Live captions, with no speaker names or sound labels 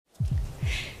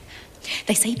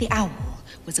They say the owl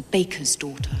was a baker's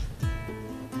daughter.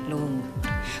 Lord,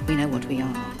 we know what we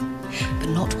are, but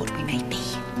not what we may be.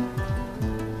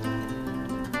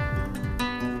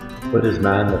 What is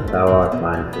man that thou art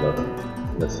mindful of him,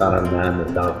 and the son of man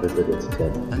that thou visitest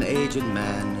him? An aged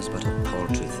man is but a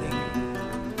paltry thing,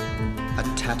 a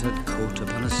tattered coat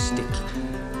upon a stick,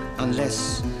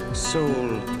 unless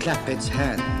soul clap its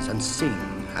hands and sing,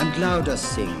 and louder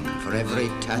sing for every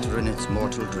tatter in its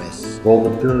mortal dress. All the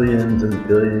billions and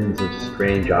billions of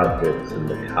strange objects in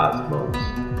the cosmos,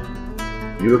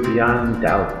 you are beyond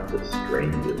doubt the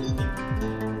strangest.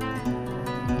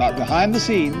 But behind the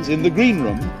scenes, in the green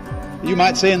room, you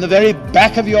might say in the very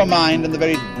back of your mind and the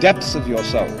very depths of your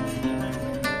soul,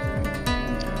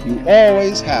 you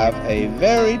always have a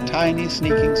very tiny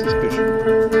sneaking suspicion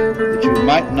that you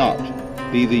might not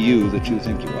be the you that you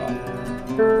think you are.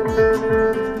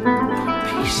 What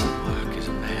piece of work is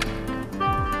a man?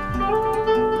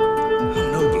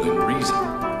 How noble in reason,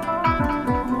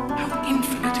 how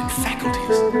infinite in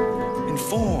faculties, in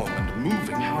form and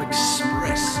moving, how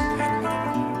express and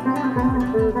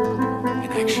admirable.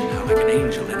 In action, how like an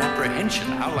angel, in apprehension,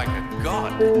 how like a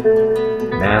god.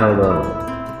 Man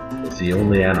alone is the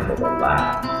only animal that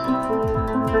laughs.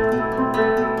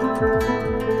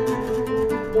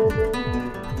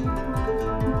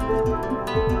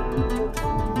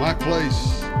 My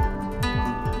place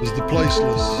is the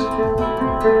placeless,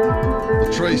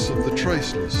 the trace of the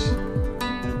traceless,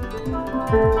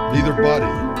 neither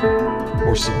body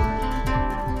or soul.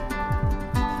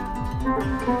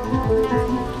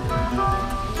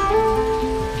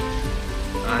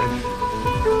 I've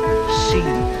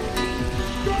seen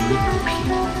little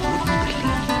people wouldn't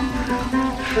believe.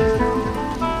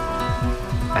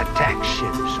 Attack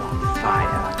ships on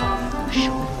fire off the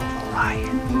shore of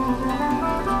Orion.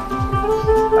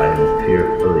 I am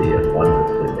fearfully and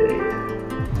wonderfully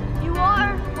made. You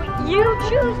are what you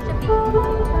choose to be.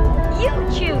 You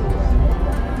choose.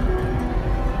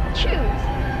 Choose.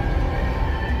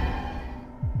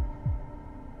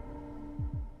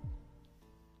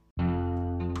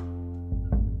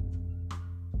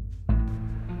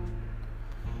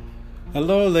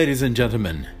 Hello, ladies and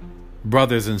gentlemen,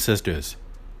 brothers and sisters,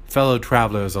 fellow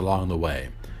travelers along the way.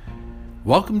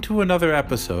 Welcome to another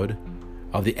episode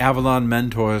of the Avalon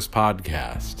Mentors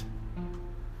podcast.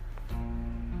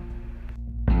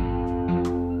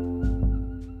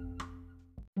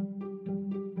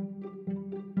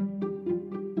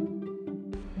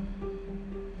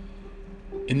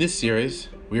 In this series,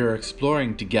 we are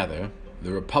exploring together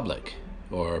the Republic,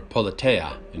 or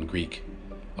Politeia in Greek,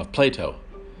 of Plato.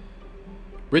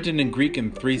 Written in Greek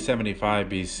in 375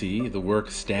 BC, the work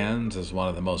stands as one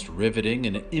of the most riveting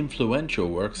and influential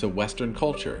works of Western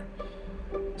culture.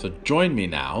 So join me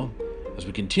now as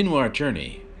we continue our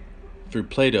journey through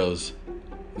Plato's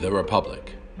The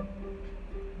Republic.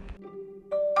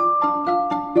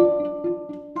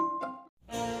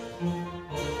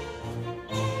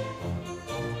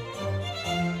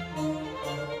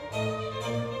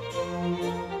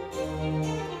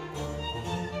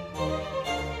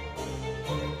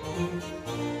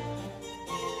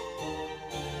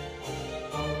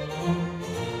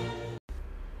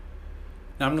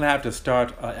 Now I'm going to have to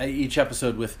start each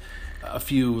episode with a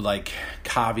few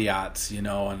caveats,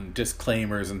 and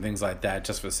disclaimers and things like that,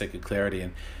 just for the sake of clarity.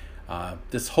 And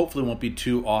this hopefully won't be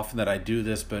too often that I do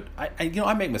this, but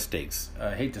I make mistakes.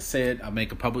 I hate to say it. I'll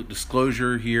make a public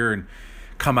disclosure here and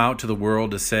come out to the world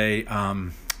to say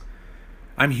I'm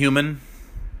human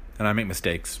and I make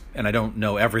mistakes and I don't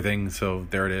know everything. So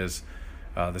there it is.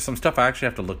 There's some stuff I actually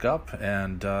have to look up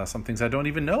and some things I don't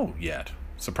even know yet.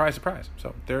 Surprise, surprise.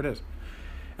 So there it is.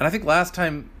 And I think last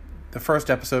time, the first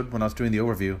episode, when I was doing the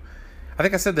overview, I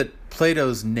think I said that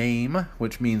Plato's name,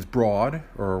 which means broad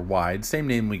or wide, same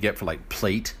name we get for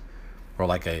plate, or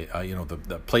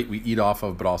the plate we eat off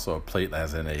of, but also a plate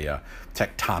as in a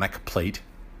tectonic plate,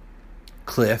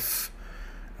 cliff,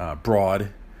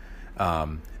 broad.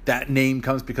 That name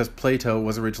comes because Plato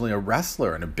was originally a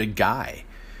wrestler and a big guy.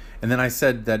 And then I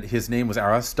said that his name was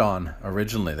Ariston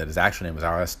originally, that his actual name was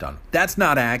Ariston. That's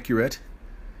not accurate.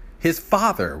 His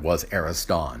father was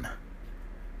Ariston.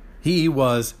 He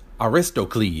was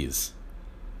Aristocles,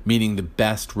 meaning the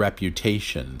best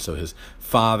reputation. So his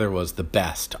father was the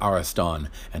best, Ariston,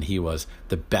 and he was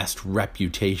the best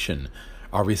reputation.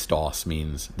 Aristos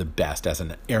means the best, as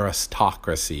an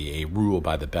aristocracy, a rule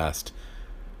by the best.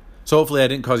 So hopefully I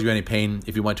didn't cause you any pain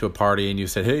if you went to a party and you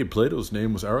said, hey, Plato's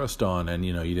name was Ariston, and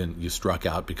you struck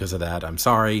out because of that. I'm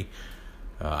sorry.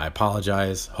 I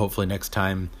apologize. Hopefully next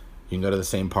time you can go to the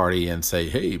same party and say,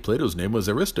 hey, Plato's name was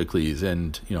Aristocles,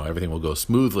 and everything will go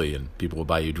smoothly and people will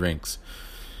buy you drinks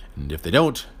And if they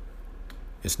don't,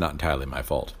 it's not entirely my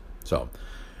fault. So,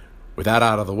 with that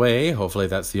out of the way, hopefully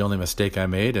that's the only mistake I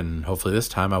made, and hopefully this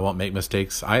time I won't make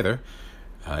mistakes either.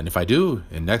 And if I do,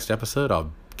 in next episode,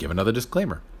 I'll give another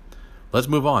disclaimer. Let's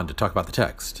move on to talk about the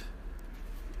text.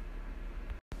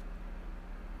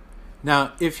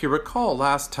 Now, if you recall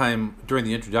last time during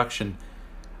the introduction,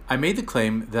 I made the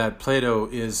claim that Plato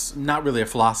is not really a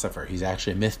philosopher. He's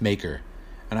actually a myth maker.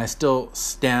 And I still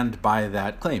stand by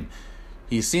that claim.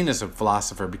 He's seen as a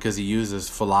philosopher because he uses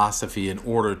philosophy in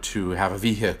order to have a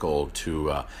vehicle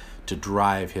to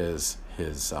drive his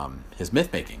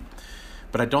myth making.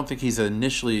 But I don't think he's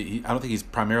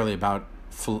primarily about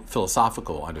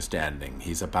philosophical understanding.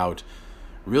 He's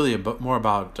more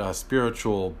about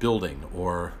spiritual building,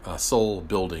 or soul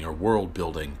building, or world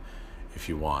building, if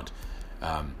you want.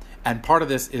 And part of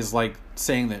this is like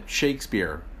saying that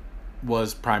Shakespeare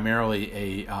was primarily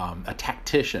a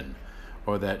tactician,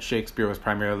 or that Shakespeare was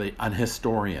primarily an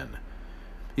historian.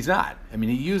 He's not. I mean,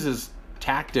 he uses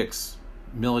tactics,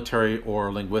 military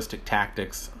or linguistic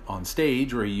tactics on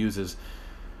stage, or he uses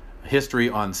history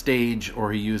on stage,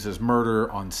 or he uses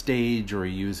murder on stage, or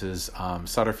he uses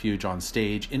subterfuge on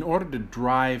stage in order to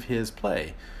drive his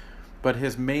play. But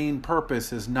his main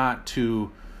purpose is not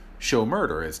to show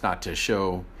murder. It's not to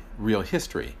show real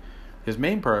history. His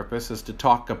main purpose is to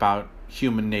talk about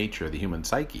human nature, the human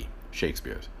psyche,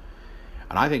 Shakespeare's.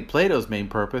 And I think Plato's main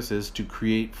purpose is to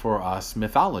create for us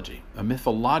mythology, a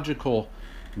mythological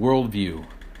worldview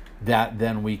that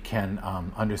then we can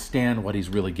understand what he's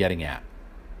really getting at.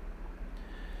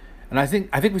 And I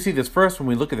think we see this first when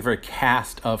we look at the very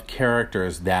cast of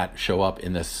characters that show up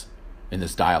in this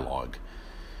dialogue.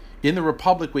 In the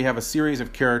Republic, we have a series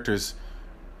of characters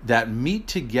that meet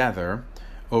together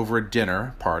over a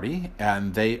dinner party,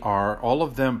 and they are all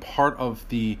of them part of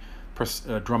the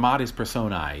dramatis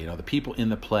personae, the people in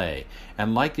the play.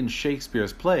 And like in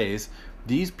Shakespeare's plays,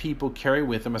 these people carry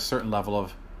with them a certain level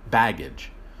of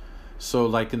baggage. So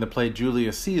like in the play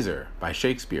Julius Caesar by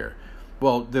Shakespeare,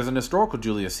 well, there's an historical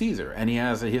Julius Caesar, and he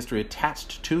has a history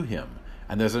attached to him.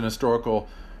 And there's an historical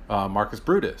Marcus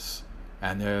Brutus,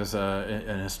 and there's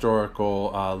an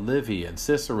historical Livy and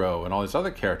Cicero and all these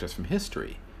other characters from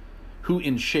history who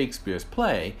in Shakespeare's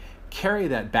play carry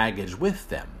that baggage with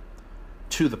them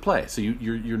to the play. So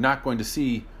you're not going to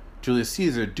see Julius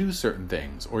Caesar do certain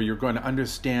things, or you're going to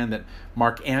understand that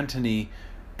Mark Antony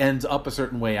ends up a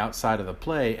certain way outside of the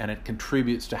play, and it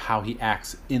contributes to how he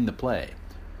acts in the play.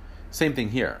 Same thing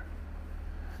here.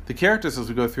 The characters, as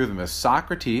we go through them, is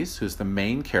Socrates, who's the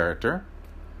main character.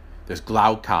 There's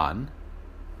Glaucon,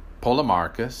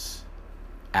 Polemarchus,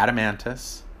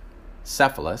 Adamantus,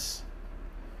 Cephalus.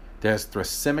 There's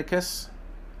Thrasymachus,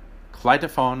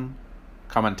 Cleitophon,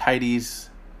 Commentides,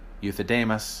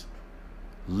 Euthydemus,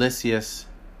 Lysias,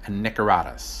 and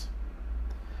Niceratus.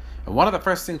 And one of the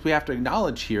first things we have to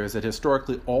acknowledge here is that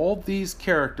historically all these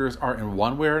characters are in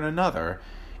one way or another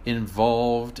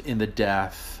involved in the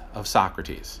death of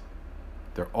Socrates.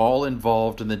 They're all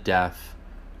involved in the death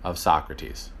of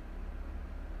Socrates.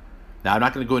 Now, I'm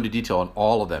not going to go into detail on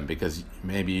all of them because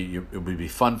maybe it would be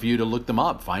fun for you to look them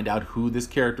up, find out who this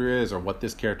character is or what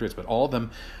this character is, but all of them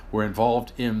were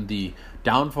involved in the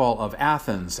downfall of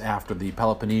Athens after the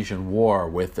Peloponnesian War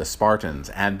with the Spartans,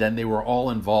 and then they were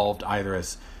all involved either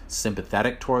as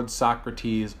sympathetic towards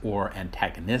Socrates or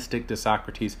antagonistic to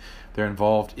Socrates. They're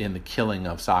involved in the killing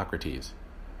of Socrates.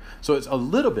 So it's a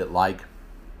little bit like,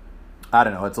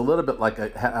 it's a little bit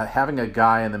like having a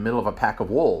guy in the middle of a pack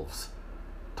of wolves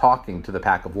talking to the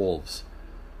pack of wolves.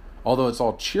 Although it's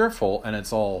all cheerful and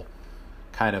it's all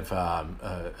kind of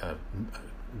a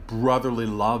brotherly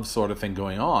love sort of thing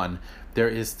going on, there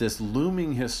is this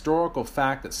looming historical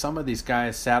fact that some of these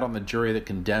guys sat on the jury that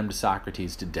condemned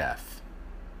Socrates to death.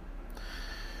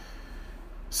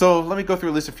 So let me go through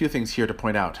at least a few things here to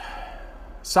point out.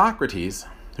 Socrates,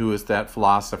 who is that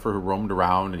philosopher who roamed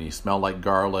around and he smelled like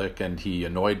garlic and he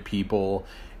annoyed people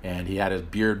and he had his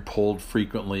beard pulled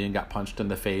frequently and got punched in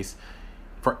the face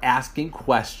for asking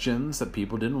questions that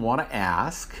people didn't want to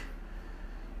ask,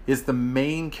 is the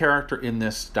main character in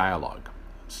this dialogue.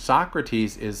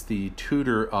 Socrates is the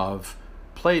tutor of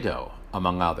Plato,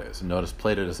 among others. Notice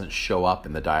Plato doesn't show up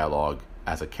in the dialogue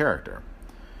as a character.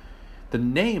 The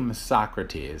name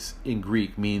Socrates in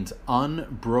Greek means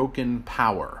unbroken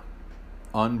power.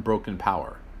 Unbroken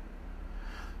power.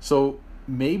 So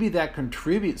maybe that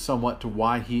contributes somewhat to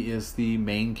why he is the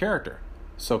main character,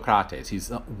 Socrates. He's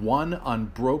one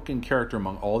unbroken character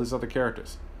among all these other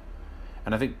characters.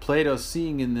 And I think Plato's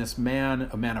seeing in this man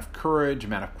a man of courage, a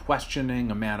man of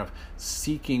questioning, a man of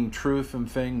seeking truth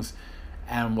and things,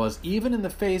 and was even in the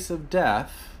face of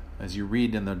death, as you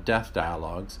read in the death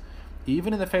dialogues,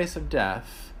 even in the face of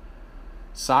death,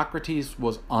 Socrates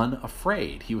was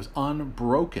unafraid. He was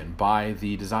unbroken by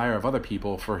the desire of other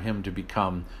people for him to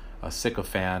become a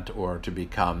sycophant or to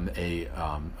become a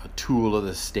tool of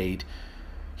the state.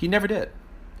 He never did.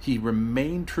 He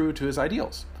remained true to his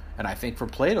ideals. And I think for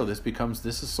Plato, this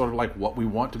is sort of like what we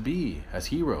want to be as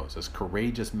heroes, as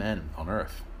courageous men on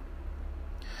earth.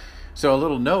 So a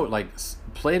little note, like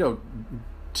Plato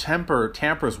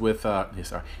tampers with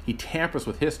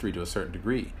history to a certain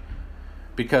degree,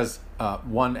 because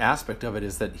one aspect of it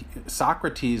is that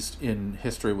Socrates in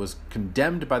history was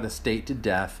condemned by the state to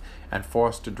death and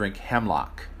forced to drink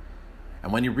hemlock.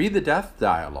 And when you read the death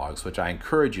dialogues, which I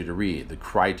encourage you to read, the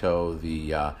Crito,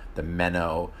 the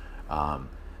Meno,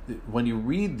 when you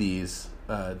read these,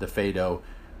 the Phaedo,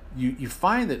 you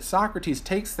find that Socrates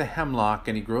takes the hemlock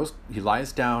and he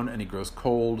lies down and he grows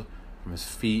cold from his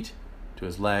feet to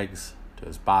his legs to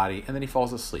his body, and then he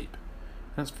falls asleep.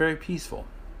 And it's very peaceful.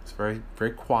 It's very,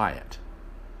 very quiet.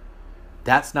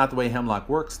 That's not the way hemlock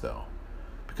works, though,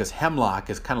 because hemlock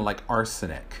is kind of like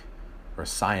arsenic or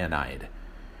cyanide.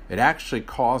 It actually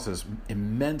causes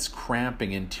immense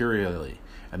cramping interiorly,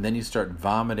 and then you start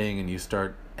vomiting and you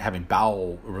start having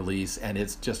bowel release, and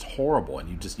it's just horrible, and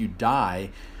you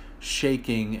die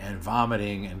shaking and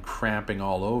vomiting and cramping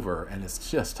all over, and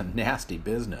it's just a nasty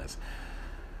business.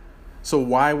 So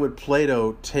why would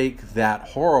Plato take that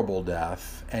horrible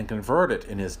death and convert it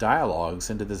in his dialogues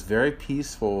into this very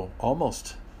peaceful,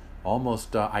 almost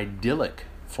idyllic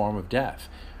form of death?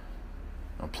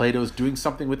 Now, Plato's doing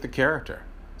something with the character.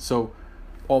 So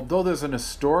although there's an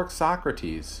historic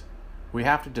Socrates, we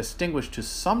have to distinguish to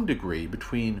some degree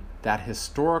between that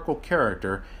historical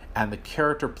character and the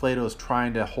character Plato is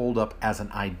trying to hold up as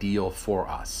an ideal for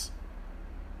us.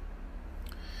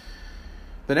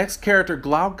 The next character,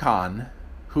 Glaucon,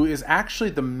 who is actually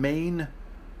the main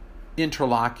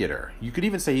interlocutor. You could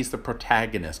even say he's the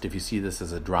protagonist if you see this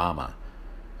as a drama,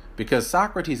 because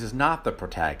Socrates is not the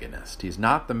protagonist. He's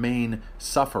not the main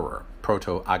sufferer.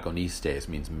 Proto-agonistes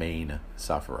means main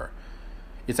sufferer.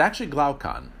 It's actually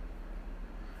Glaucon.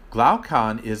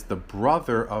 Glaucon is the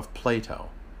brother of Plato.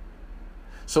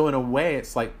 So in a way,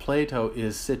 it's like Plato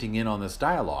is sitting in on this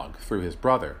dialogue through his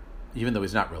brother, even though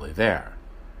he's not really there.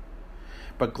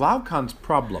 But Glaucon's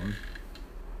problem,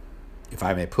 if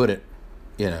I may put it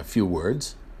in a few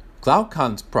words,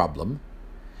 Glaucon's problem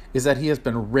is that he has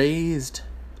been raised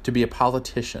to be a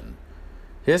politician.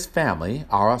 His family,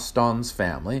 Ariston's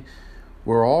family,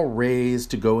 were all raised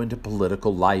to go into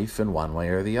political life in one way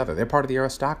or the other. They're part of the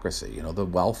aristocracy, the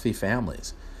wealthy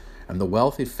families. And the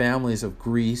wealthy families of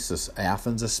Greece,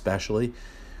 Athens especially,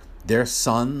 their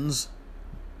sons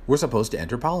were supposed to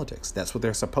enter politics. That's what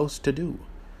they're supposed to do.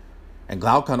 And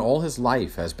Glaucon all his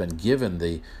life has been given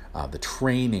the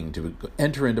training to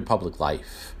enter into public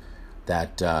life,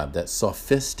 that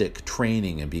sophistic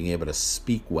training in being able to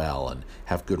speak well and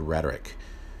have good rhetoric,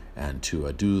 and to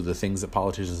do the things that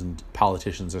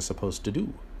politicians are supposed to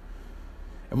do.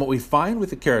 And what we find with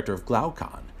the character of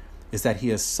Glaucon is that he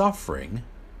is suffering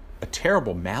a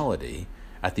terrible malady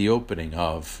at the opening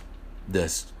of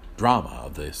this drama,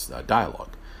 of this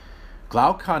dialogue.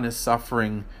 Glaucon is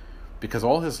suffering because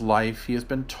all his life he has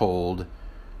been told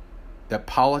that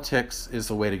politics is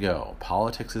the way to go.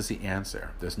 Politics is the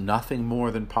answer. There's nothing more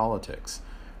than politics.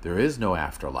 There is no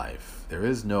afterlife. There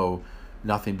is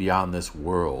nothing beyond this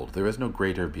world. There is no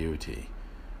greater beauty.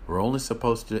 We're only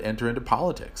supposed to enter into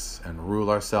politics and rule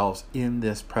ourselves in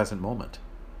this present moment.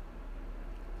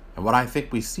 And what I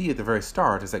think we see at the very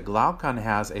start is that Glaucon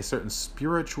has a certain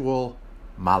spiritual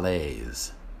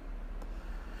malaise.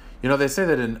 They say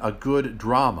that in a good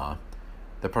drama,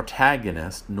 the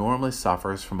protagonist normally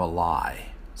suffers from a lie.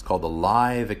 It's called the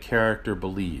lie the character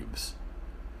believes.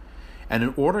 And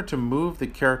in order to move the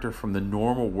character from the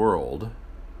normal world,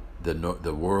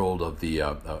 the world of the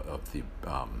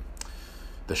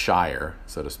Shire,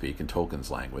 so to speak, in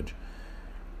Tolkien's language,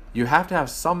 you have to have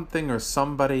something or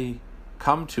somebody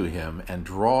come to him and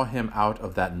draw him out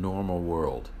of that normal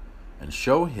world and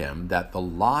show him that the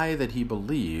lie that he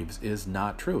believes is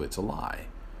not true. It's a lie.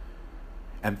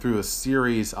 And through a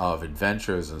series of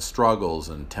adventures and struggles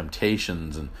and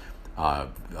temptations and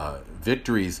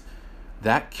victories,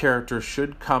 that character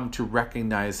should come to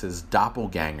recognize his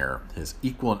doppelganger, his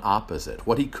equal and opposite,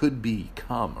 what he could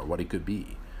become or what he could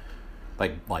be,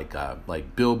 like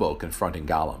Bilbo confronting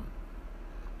Gollum.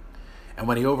 And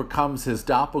when he overcomes his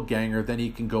doppelganger, then he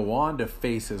can go on to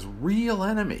face his real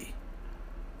enemy,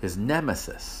 his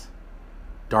nemesis,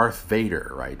 Darth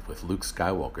Vader, right, with Luke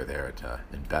Skywalker there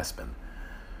in Bespin.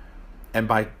 And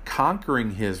by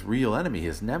conquering his real enemy,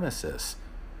 his nemesis,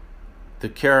 the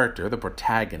character, the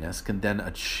protagonist, can then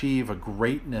achieve a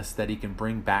greatness that he can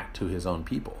bring back to his own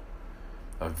people.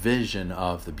 A vision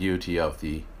of the beauty of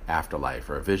the afterlife,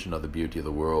 or a vision of the beauty of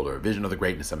the world, or a vision of the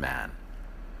greatness of man.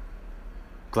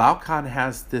 Glaucon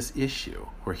has this issue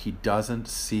where he doesn't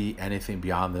see anything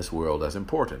beyond this world as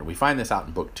important. We find this out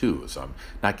in Book 2, so I'm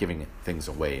not giving things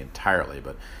away entirely,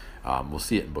 but we'll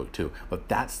see it in Book 2. But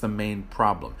that's the main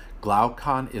problem.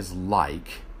 Glaucon is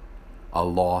like a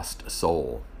lost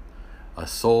soul. A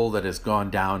soul that has gone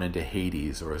down into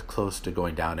Hades, or is close to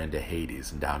going down into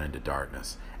Hades and down into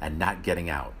darkness, and not getting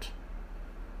out.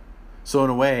 So in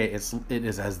a way, it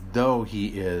is as though he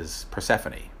is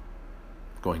Persephone,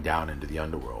 going down into the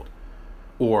underworld.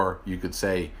 Or you could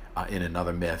say, in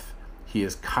another myth, he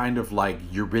is kind of like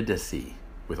Eurydice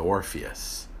with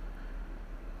Orpheus.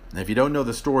 And if you don't know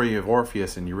the story of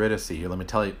Orpheus and Eurydice, here, let me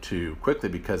tell it to you quickly,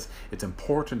 because it's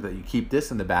important that you keep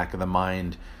this in the back of the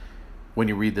mind when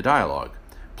you read the dialogue.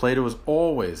 Plato is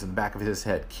always in the back of his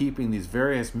head keeping these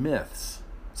various myths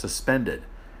suspended,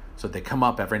 so that they come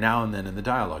up every now and then in the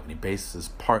dialogue, and he bases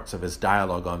parts of his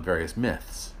dialogue on various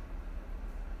myths.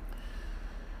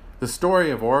 The story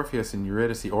of Orpheus and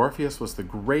Eurydice. Orpheus was the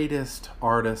greatest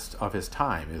artist of his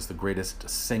time. He was the greatest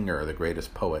singer, the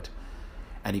greatest poet.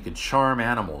 And he could charm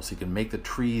animals. He could make the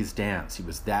trees dance. He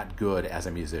was that good as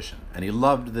a musician. And he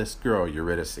loved this girl,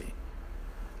 Eurydice.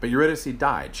 But Eurydice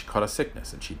died. She caught a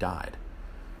sickness and she died.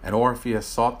 And Orpheus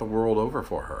sought the world over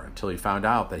for her until he found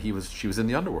out that she was in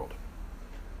the underworld.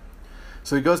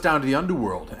 So he goes down to the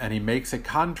underworld and he makes a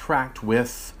contract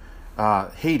with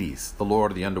Hades, the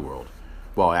lord of the underworld.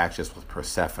 Well, actually it's with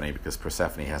Persephone, because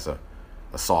Persephone has a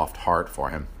soft heart for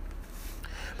him.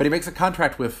 But he makes a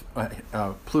contract with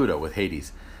Pluto, with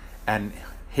Hades. And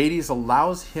Hades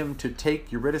allows him to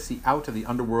take Eurydice out of the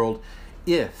underworld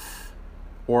if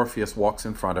Orpheus walks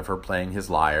in front of her playing his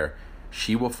lyre.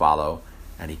 She will follow,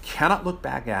 and he cannot look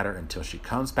back at her until she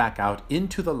comes back out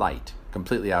into the light,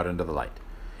 completely out into the light.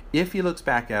 If he looks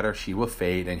back at her, she will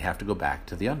fade and have to go back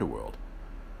to the underworld.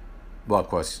 Well, of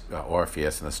course,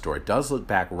 Orpheus in the story does look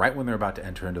back right when they're about to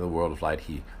enter into the world of light.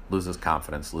 He loses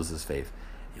confidence, loses faith.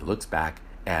 He looks back,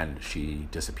 and she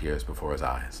disappears before his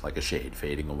eyes, like a shade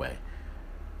fading away.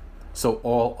 So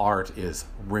all art is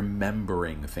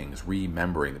remembering things,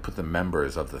 remembering, put the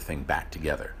members of the thing back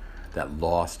together. That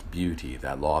lost beauty,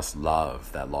 that lost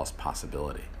love, that lost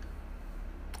possibility.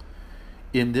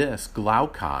 In this,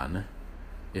 Glaucon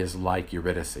is like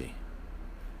Eurydice.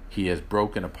 He is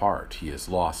broken apart. He is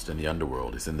lost in the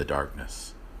underworld. He's in the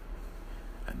darkness.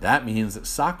 And that means that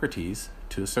Socrates,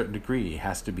 to a certain degree,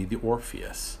 has to be the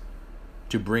Orpheus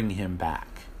to bring him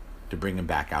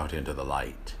back out into the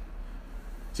light.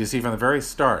 So you see, from the very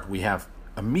start, we have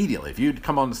immediately, if you'd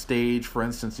come on the stage, for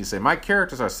instance, you say, my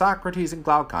characters are Socrates and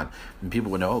Glaucon, and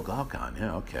people would know, oh, Glaucon,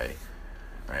 yeah, okay,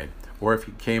 right? Or if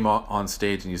you came on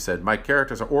stage and you said, my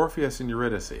characters are Orpheus and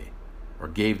Eurydice, or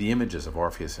gave the images of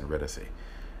Orpheus and Eurydice,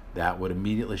 that would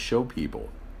immediately show people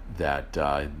that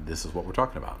this is what we're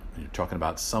talking about. You're talking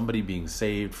about somebody being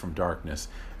saved from darkness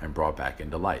and brought back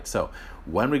into light. So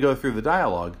when we go through the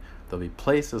dialogue, there'll be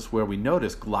places where we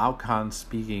notice Glaucon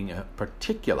speaking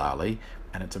particularly,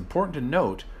 and it's important to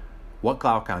note what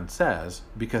Glaucon says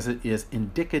because it is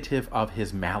indicative of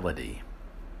his malady.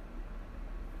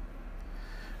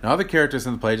 Now, other characters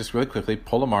in the play, just really quickly,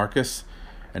 Polemarchus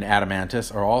and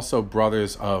Adamantus are also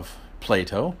brothers of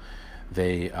Plato.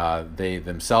 They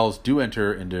themselves do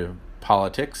enter into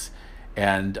politics,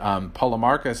 and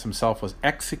Polemarchus himself was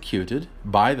executed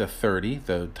by the 30,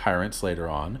 the tyrants later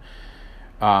on.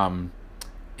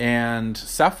 And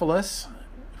Cephalus,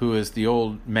 who is the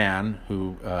old man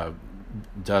who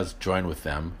does join with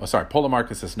them. Oh, sorry,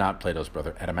 Polemarchus is not Plato's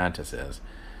brother. Adamantus is.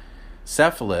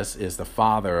 Cephalus is the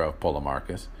father of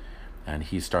Polemarchus, and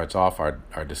he starts off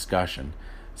our discussion.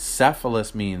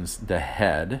 Cephalus means the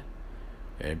head.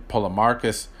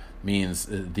 Polemarchus means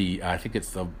I think it's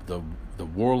the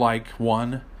warlike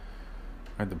one,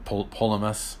 right? The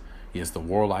Polemus, he is the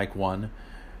warlike one.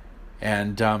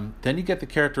 And then you get the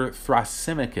character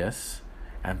Thrasymachus,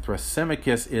 and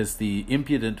Thrasymachus is the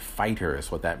impudent fighter,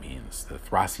 is what that means. The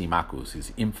Thrasymachus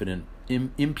is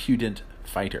impudent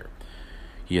fighter.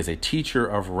 He is a teacher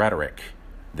of rhetoric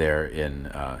there in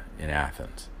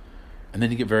Athens. And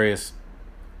then you get various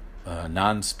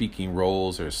non-speaking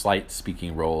roles or slight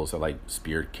speaking roles, like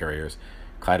spear carriers,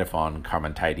 Cleitophon,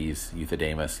 Carmontides,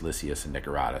 Euthydemus, Lysias, and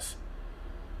Niceratus.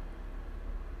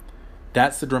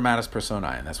 That's the dramatis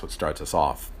personae, and that's what starts us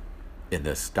off in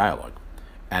this dialogue.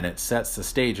 And it sets the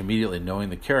stage immediately, knowing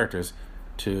the characters,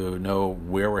 to know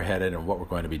where we're headed and what we're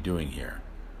going to be doing here.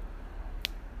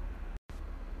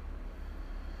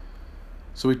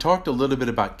 So we talked a little bit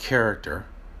about character.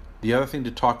 The other thing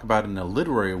to talk about in a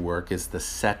literary work is the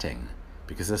setting,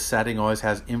 because the setting always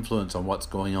has influence on what's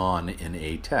going on in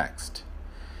a text.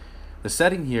 The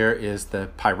setting here is the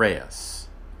Piraeus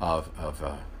of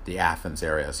the Athens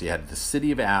area. So you had the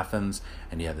city of Athens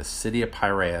and you had the city of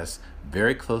Piraeus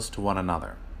very close to one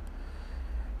another.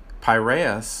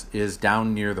 Piraeus is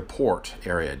down near the port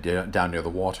area, down near the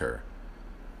water.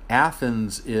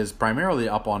 Athens is primarily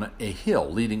up on a hill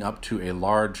leading up to a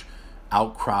large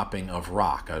outcropping of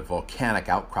rock, a volcanic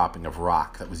outcropping of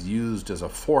rock that was used as a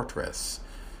fortress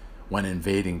when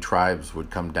invading tribes would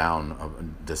come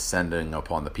down, descending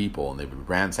upon the people, and they would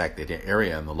ransack the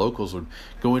area, and the locals would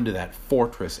go into that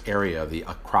fortress area, the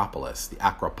Acropolis, the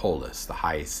Acropolis, the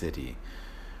high city.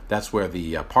 That's where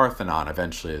the Parthenon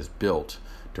eventually is built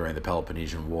during the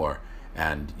Peloponnesian War,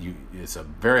 and it's a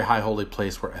very high holy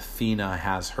place where Athena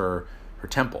has her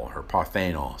temple, her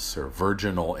Parthenos, her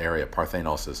virginal area.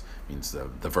 Parthenos means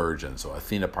the virgin, so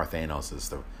Athena Parthenos is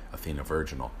the Athena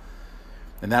virginal.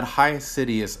 And that high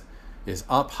city is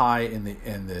up high in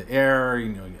the air,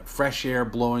 you get fresh air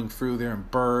blowing through there, and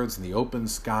birds, and the open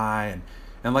sky,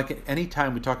 and like any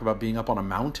time we talk about being up on a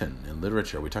mountain in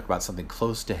literature, we talk about something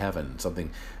close to heaven,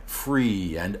 something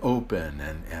free and open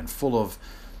and full of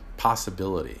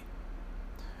possibility.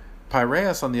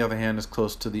 Piraeus, on the other hand, is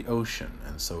close to the ocean,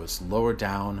 and so it's lower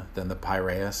down than the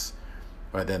Piraeus,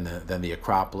 or than the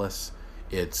Acropolis.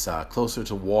 It's closer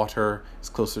to water. It's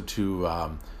closer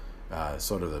to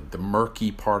sort of the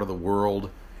murky part of the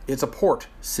world. It's a port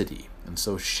city, and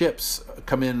so ships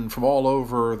come in from all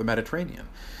over the Mediterranean,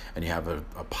 and you have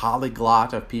a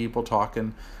polyglot of people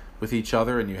talking with each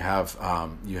other, and you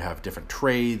have different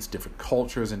trades, different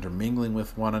cultures intermingling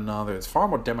with one another. It's far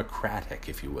more democratic,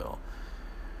 if you will.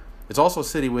 It's also a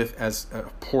city with, as a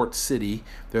port city,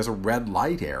 there's a red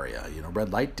light area,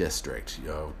 red light district,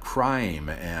 crime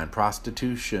and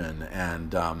prostitution,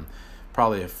 and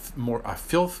probably a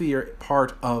filthier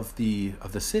part of the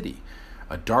city,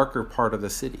 a darker part of the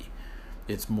city.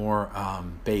 It's more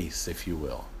base, if you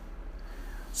will.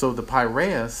 So the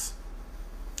Piraeus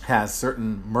has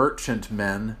certain merchant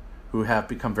men who have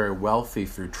become very wealthy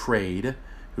through trade,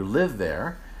 who live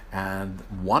there, and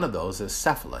one of those is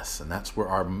Cephalus, and that's where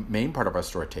our main part of our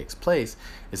story takes place,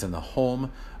 is in the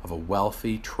home of a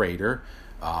wealthy trader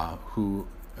who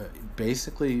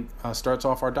basically starts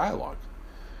off our dialogue.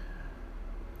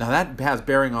 Now that has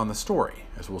bearing on the story,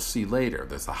 as we'll see later.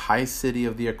 There's the high city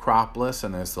of the Acropolis,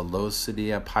 and there's the low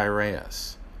city of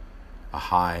Piraeus, a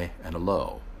high and a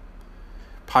low.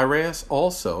 Piraeus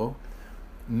also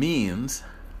means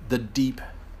the deep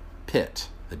pit,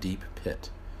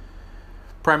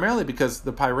 primarily because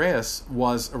the Piraeus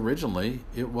was originally,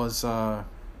 it was a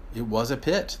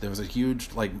pit. There was a huge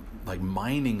like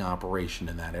mining operation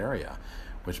in that area,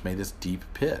 which made this deep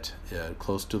pit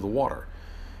close to the water.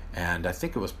 And I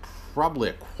think it was probably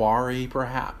a quarry,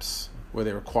 perhaps, where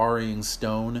they were quarrying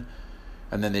stone,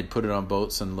 and then they'd put it on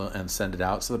boats and send it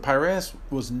out. So the Piraeus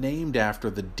was named after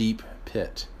the deep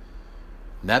pit.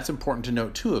 And that's important to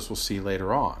note too, as we'll see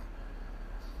later on,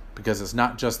 because it's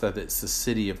not just that it's the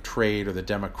city of trade or the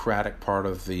democratic part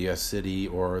of the city,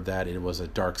 or that it was a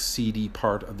dark, seedy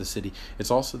part of the city. It's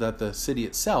also that the city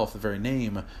itself, the very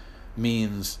name,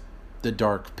 means the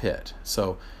dark pit.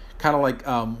 So kind of like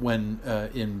when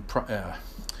in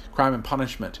Crime and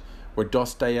Punishment, where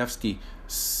Dostoevsky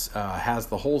has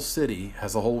the whole city,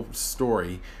 has the whole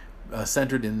story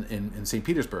centered in St.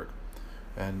 Petersburg.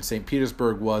 And St.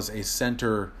 Petersburg was a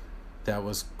center that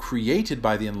was created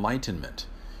by the Enlightenment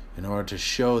in order to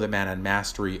show that man had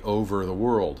mastery over the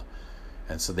world.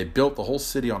 And so they built the whole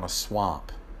city on a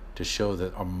swamp to show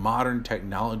that a modern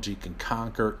technology can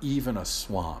conquer even a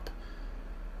swamp.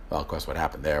 Well, of course, what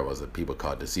happened there was that people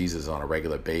caught diseases on a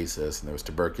regular basis, and there was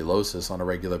tuberculosis on a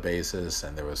regular basis,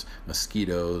 and there was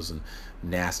mosquitoes and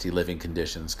nasty living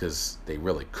conditions, because they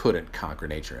really couldn't conquer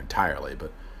nature entirely.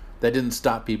 But that didn't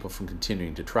stop people from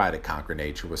continuing to try to conquer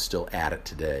nature. We're still at it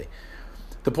today.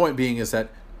 The point being is that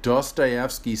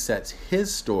Dostoevsky sets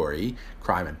his story,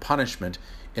 Crime and Punishment,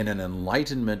 in an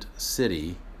Enlightenment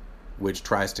city which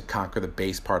tries to conquer the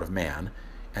base part of man,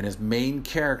 and his main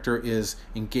character is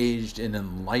engaged in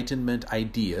Enlightenment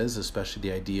ideas, especially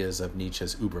the ideas of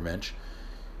Nietzsche's Übermensch,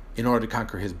 in order to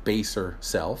conquer his baser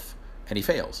self, and he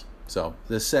fails. So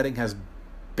this setting has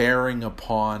bearing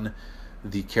upon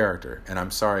the character, and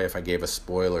I'm sorry if I gave a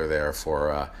spoiler there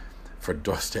for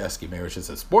Dostoevsky. Maybe I should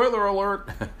say, spoiler alert,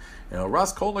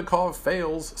 Raskolnikov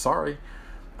fails, sorry.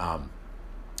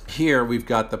 Here we've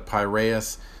got the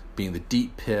Piraeus being the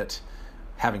deep pit,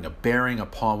 having a bearing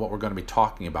upon what we're going to be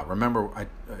talking about. Remember, I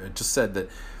just said that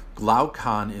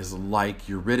Glaucon is like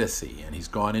Eurydice, and he's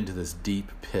gone into this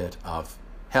deep pit of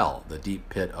hell, the deep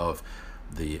pit of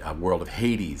the world of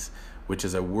Hades, which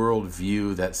is a world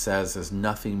view that says there's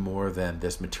nothing more than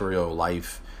this material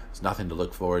life. There's nothing to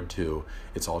look forward to.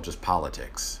 It's all just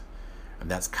politics. And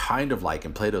that's kind of like,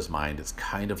 in Plato's mind, it's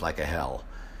kind of like a hell.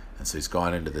 And so he's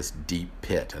gone into this deep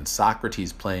pit. And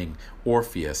Socrates, playing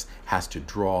Orpheus, has to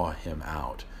draw him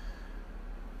out.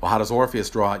 Well, how does Orpheus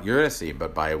draw out Eurydice?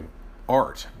 But by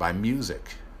art, by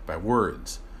music, by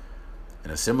words. In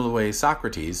a similar way,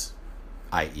 Socrates,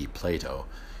 i.e. Plato,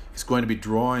 is going to be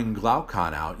drawing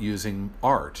Glaucon out using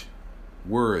art,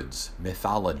 words,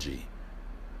 mythology.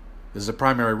 This is a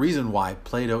primary reason why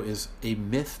Plato is a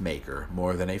myth maker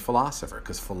more than a philosopher,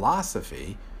 because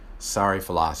philosophy, sorry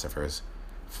philosophers,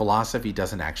 philosophy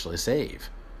doesn't actually save.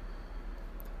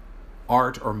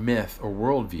 Art or myth or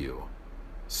worldview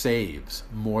saves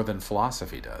more than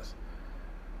philosophy does.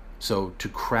 So to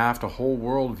craft a whole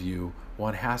worldview,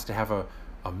 one has to have a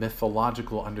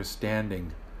mythological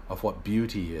understanding of what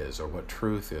beauty is, or what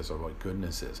truth is, or what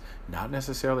goodness is, not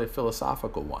necessarily a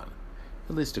philosophical one,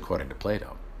 at least according to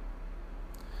Plato.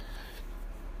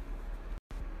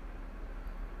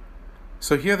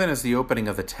 So here then is the opening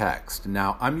of the text.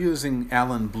 Now, I'm using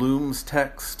Alan Bloom's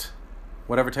text.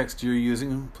 Whatever text you're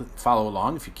using, follow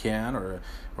along if you can, or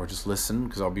just listen,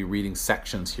 because I'll be reading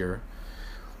sections here.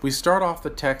 We start off the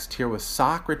text here with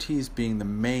Socrates being the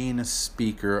main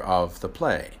speaker of the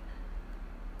play.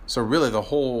 So really the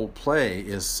whole play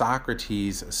is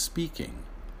Socrates speaking.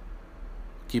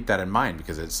 Keep that in mind,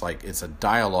 because it's a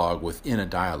dialogue within a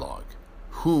dialogue.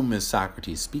 Whom is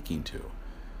Socrates speaking to?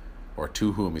 Or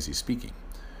to whom is he speaking?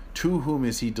 To whom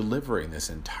is he delivering this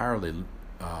entire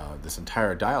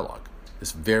dialogue,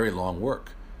 this very long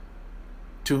work?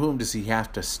 To whom does he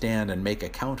have to stand and make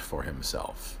account for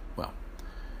himself? Well,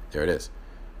 there it is.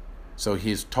 So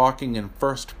he's talking in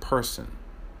first person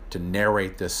to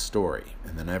narrate this story.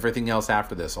 And then everything else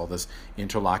after this, all this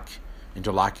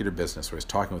interlocutor business where he's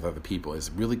talking with other people, is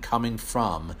really coming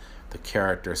from the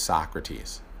character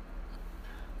Socrates.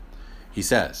 He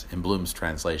says, in Bloom's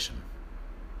translation,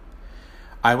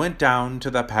 I went down to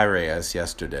the Piraeus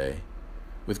yesterday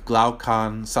with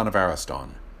Glaucon, son of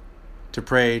Ariston, to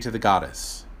pray to the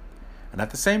goddess. And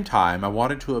at the same time, I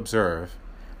wanted to observe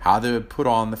how they would put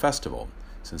on the festival,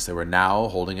 since they were now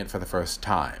holding it for the first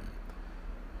time.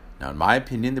 Now, in my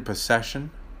opinion, the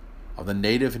procession of the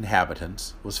native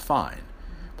inhabitants was fine,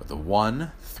 but the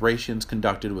one Thracians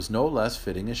conducted was no less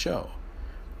fitting a show.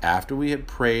 After we had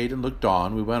prayed and looked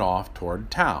on, we went off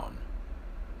toward town.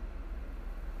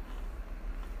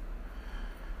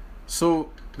 So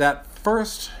that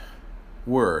first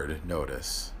word,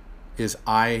 notice, is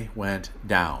I went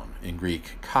down. In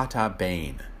Greek,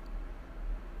 katabain.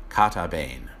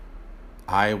 Katabain.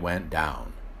 I went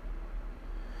down.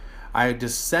 I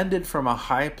descended from a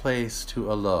high place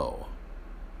to a low.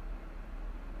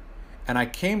 And I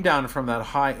came down from that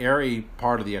high, airy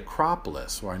part of the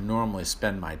Acropolis where I normally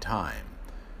spend my time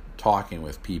talking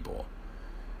with people.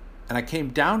 And I came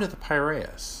down to the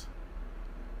Piraeus.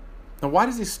 Now, why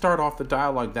does he start off the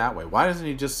dialogue that way? Why doesn't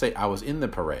he just say, I was in the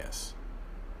Piraeus?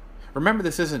 Remember,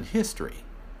 this isn't history.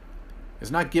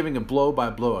 It's not giving a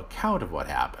blow-by-blow account of what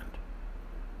happened.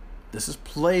 This is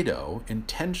Plato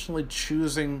intentionally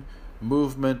choosing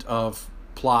movement of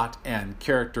plot and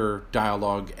character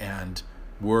dialogue and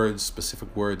words,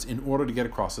 specific words, in order to get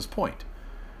across his point.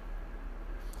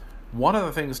 One of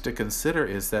the things to consider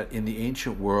is that in the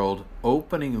ancient world,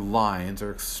 opening lines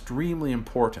are extremely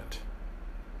important.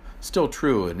 Still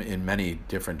true in many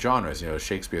different genres.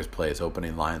 Shakespeare's plays,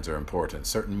 opening lines are important.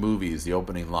 Certain movies, the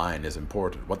opening line is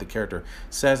important. What the character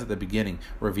says at the beginning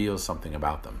reveals something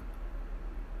about them.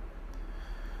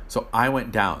 So I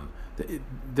went down.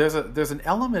 There's an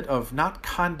element of not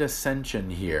condescension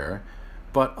here,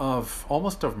 but of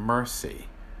almost of mercy.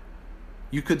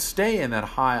 You could stay in that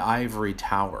high ivory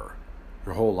tower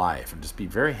your whole life and just be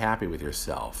very happy with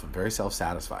yourself and very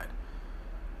self-satisfied.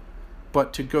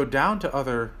 But to go down to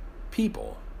other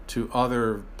people, to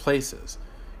other places,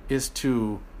 is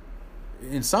to,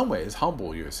 in some ways,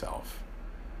 humble yourself.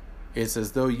 It's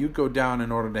as though you go down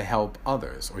in order to help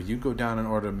others, or you go down in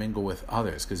order to mingle with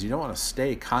others, because you don't want to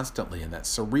stay constantly in that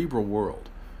cerebral world.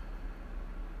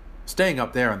 Staying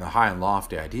up there in the high and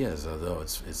lofty ideas, although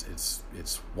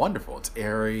it's wonderful, it's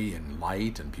airy and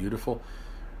light and beautiful,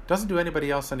 doesn't do anybody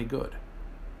else any good.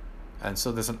 And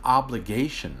so there's an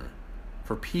obligation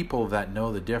for people that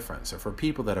know the difference, or for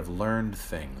people that have learned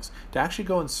things, to actually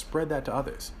go and spread that to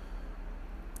others.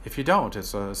 If you don't,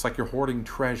 it's like you're hoarding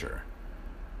treasure.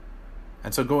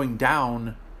 And so going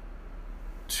down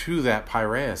to that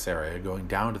Piraeus area, going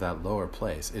down to that lower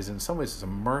place, is in some ways it's a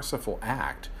merciful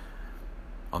act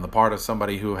on the part of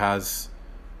somebody who has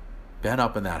been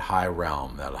up in that high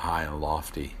realm, that high and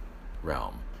lofty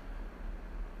realm.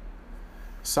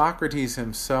 Socrates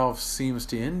himself seems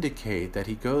to indicate that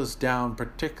he goes down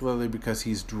particularly because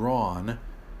he's drawn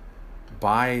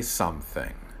by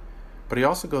something. But he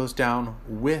also goes down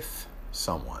with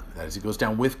someone. That is, he goes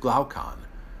down with Glaucon,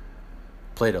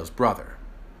 Plato's brother.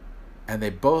 And they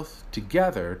both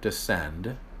together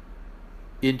descend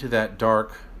into that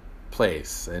dark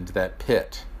place, into that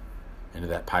pit, into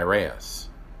that Piraeus.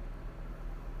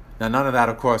 Now, none of that,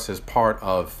 of course, is part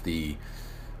of the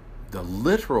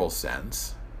literal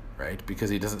sense, right? Because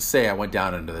he doesn't say, I went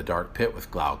down into the dark pit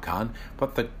with Glaucon,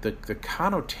 but the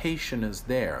connotation is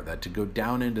there, that to go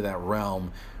down into that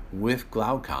realm with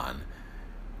Glaucon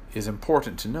is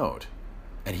important to note.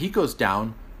 And he goes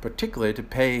down particularly to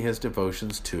pay his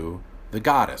devotions to the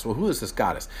goddess. Well, who is this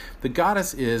goddess? The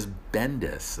goddess is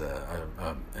Bendis,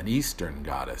 an Eastern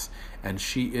goddess, and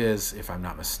she is, if I'm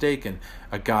not mistaken,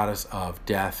 a goddess of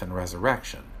death and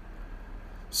resurrection.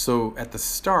 So at the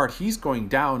start, he's going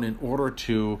down in order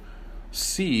to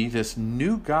see this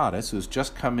new goddess who's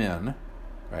just come in,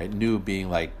 right? New being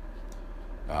like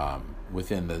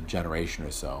within the generation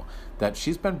or so, that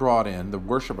she's been brought in, the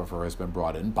worship of her has been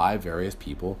brought in by various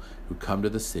people who come to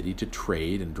the city to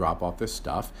trade and drop off their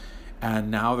stuff.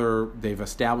 And now they've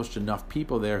established enough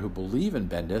people there who believe in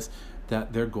Bendis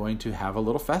that they're going to have a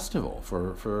little festival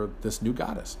for this new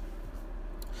goddess.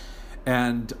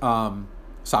 And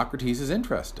Socrates is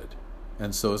interested,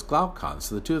 and so is Glaucon.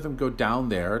 So the two of them go down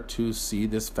there to see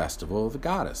this festival of the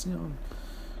goddess,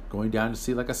 going down to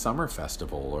see like a summer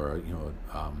festival or,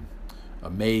 a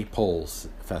maypole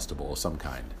festival of some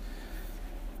kind.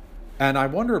 And I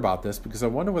wonder about this because I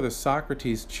wonder whether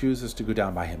Socrates chooses to go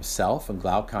down by himself and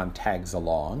Glaucon tags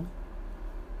along,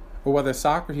 or whether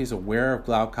Socrates, aware of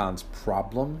Glaucon's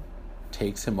problem,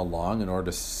 takes him along in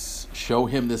order to show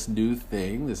him this new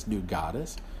thing, this new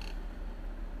goddess.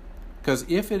 Because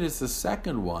if it is the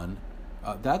second one,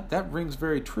 that rings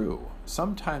very true.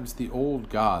 Sometimes the old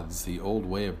gods, the old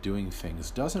way of doing things,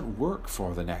 doesn't work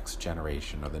for the next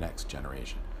generation or the next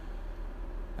generation.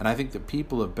 And I think that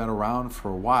people who have been around for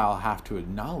a while have to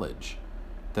acknowledge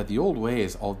that the old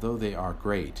ways, although they are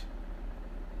great,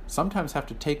 sometimes have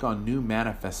to take on new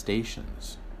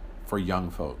manifestations for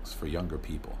young folks, for younger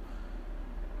people.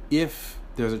 If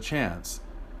there's a chance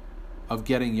of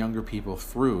getting younger people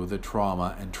through the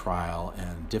trauma and trial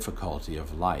and difficulty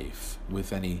of life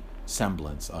with any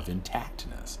semblance of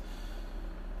intactness,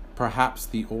 perhaps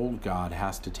the old god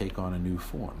has to take on a new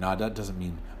form. Now, that doesn't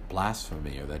mean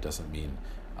blasphemy, or that doesn't mean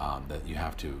that you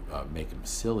have to make him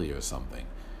silly or something,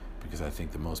 because I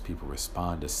think that most people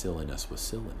respond to silliness with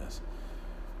silliness.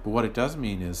 But what it does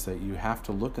mean is that you have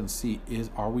to look and see,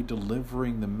 are we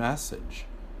delivering the message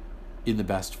in the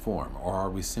best form, or are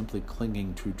we simply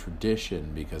clinging to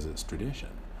tradition because it's tradition?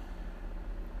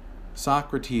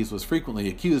 Socrates was frequently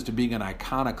accused of being an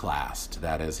iconoclast,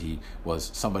 that is, he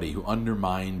was somebody who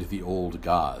undermined the old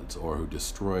gods or who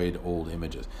destroyed old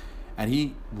images. And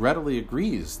he readily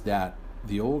agrees that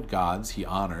the old gods he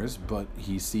honors, but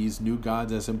he sees new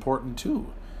gods as important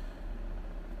too.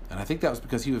 And I think that was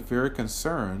because he was very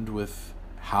concerned with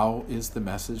how is the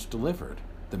message delivered,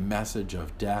 the message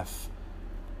of death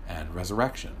and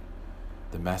resurrection,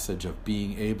 the message of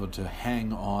being able to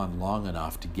hang on long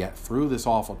enough to get through this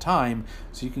awful time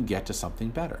so you can get to something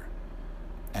better.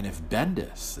 And if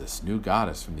Bendis, this new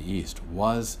goddess from the East,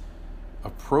 was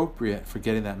appropriate for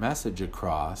getting that message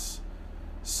across,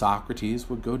 Socrates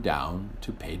would go down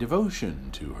to pay devotion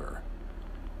to her.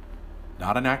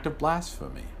 Not an act of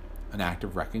blasphemy, an act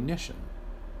of recognition.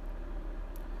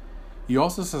 He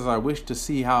also says, I wish to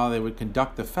see how they would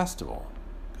conduct the festival,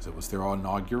 because it was their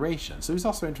inauguration. So he's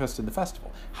also interested in the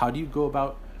festival. How do you go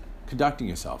about conducting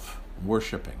yourself,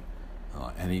 worshiping?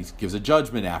 And he gives a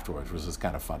judgment afterwards, which is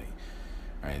kind of funny.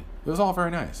 Right? It was all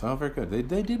very nice, all very good.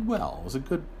 They did well. It was a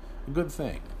good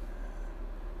thing.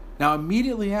 Now,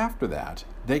 immediately after that,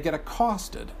 they get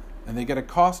accosted. And they get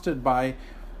accosted by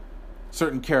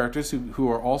certain characters who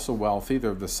are also wealthy.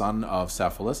 They're the son of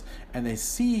Cephalus. And they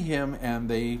see him and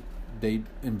they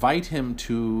invite him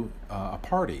to a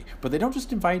party. But they don't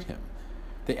just invite him.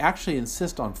 They actually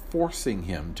insist on forcing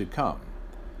him to come.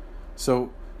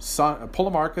 So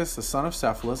Polemarchus, the son of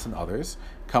Cephalus, and others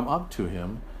come up to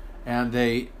him, and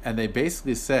they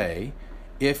basically say,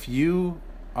 if you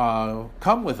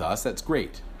come with us, that's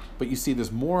great. But you see,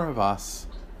 there's more of us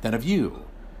than of you.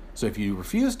 So if you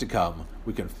refuse to come,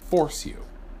 we can force you.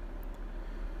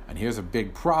 And here's a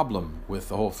big problem with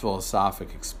the whole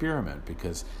philosophic experiment,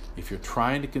 because if you're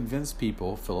trying to convince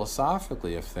people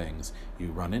philosophically of things,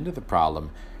 you run into the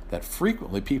problem that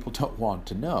frequently people don't want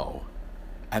to know.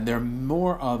 And there are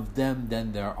more of them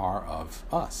than there are of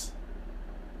us.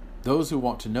 Those who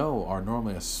want to know are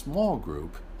normally a small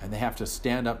group, and they have to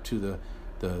stand up to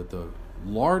the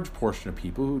large portion of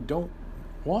people who don't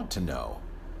want to know.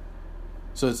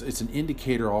 So it's an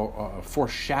indicator, or a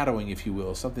foreshadowing, if you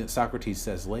will, something that Socrates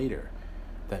says later,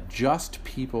 that just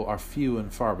people are few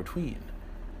and far between.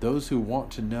 Those who want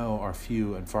to know are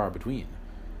few and far between.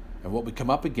 And what we come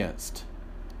up against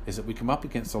is that we come up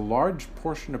against a large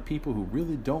portion of people who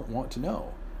really don't want to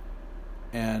know,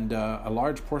 and a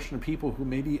large portion of people who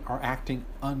maybe are acting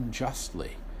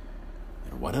unjustly.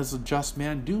 And what does a just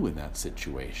man do in that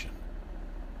situation?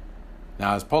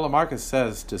 Now, as Polemarchus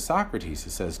says to Socrates, he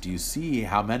says, "Do you see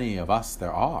how many of us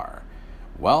there are?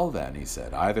 Well then," he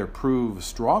said, "either prove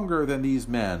stronger than these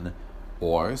men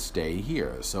or stay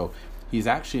here." So he's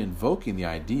actually invoking the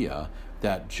idea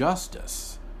that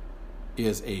justice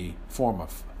is a form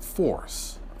of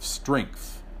force, of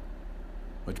strength,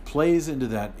 which plays into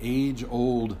that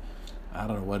age-old, I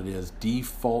don't know what it is,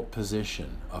 default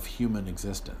position of human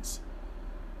existence.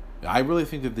 I really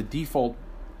think that the default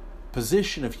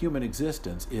position of human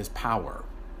existence is power.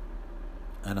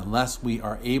 And unless we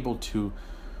are able to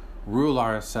rule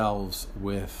ourselves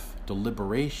with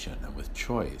deliberation and with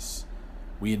choice,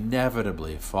 we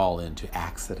inevitably fall into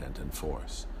accident and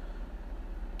force.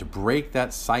 To break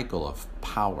that cycle of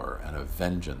power and of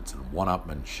vengeance and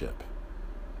one-upmanship,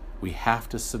 we have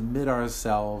to submit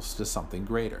ourselves to something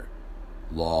greater.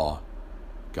 Law,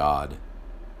 God,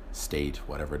 state,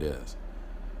 whatever it is,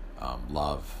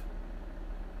 love.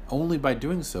 Only by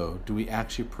doing so do we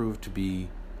actually prove to be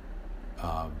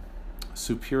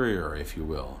superior, if you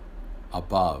will,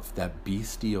 above that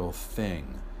bestial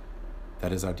thing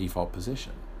that is our default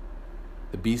position.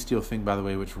 The bestial thing, by the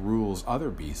way, which rules other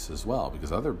beasts as well,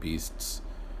 because other beasts,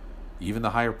 even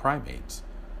the higher primates,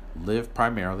 live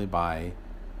primarily by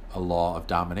a law of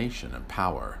domination and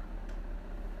power.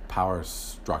 Power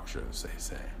structures, they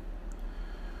say.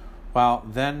 Well,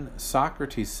 then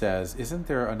Socrates says, isn't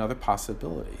there another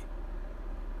possibility?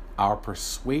 Our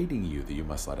persuading you that you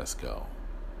must let us go.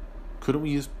 Couldn't we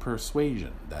use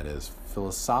persuasion, that is,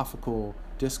 philosophical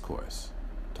discourse,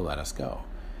 to let us go?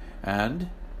 And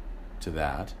to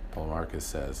that, Polemarchus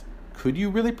says, could you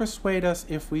really persuade us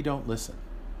if we don't listen?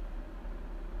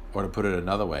 Or to put it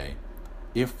another way,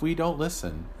 if we don't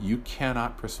listen, you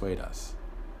cannot persuade us.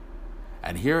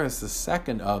 And here is the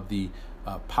second of the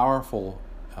powerful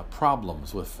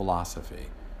problems with philosophy,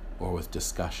 or with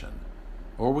discussion,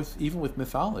 or even with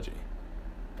mythology.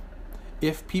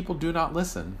 If people do not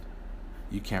listen,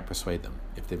 you can't persuade them.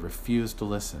 If they refuse to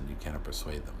listen, you cannot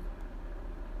persuade them.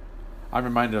 I'm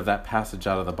reminded of that passage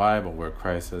out of the Bible where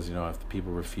Christ says, if the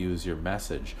people refuse your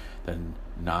message, then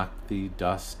knock the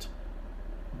dust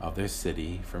of their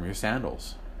city from your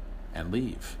sandals and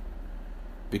leave.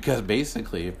 Because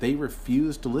basically, if they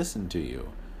refuse to listen to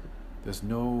you, there's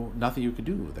nothing you can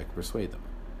do that can persuade them.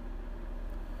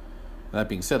 That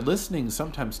being said, listening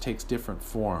sometimes takes different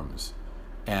forms,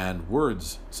 and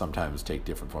words sometimes take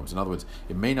different forms. In other words,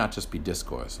 it may not just be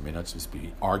discourse. It may not just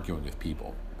be arguing with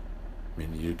people. I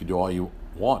mean, you can do all you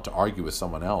want to argue with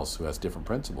someone else who has different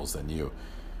principles than you.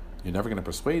 You're never going to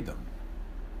persuade them.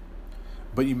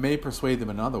 But you may persuade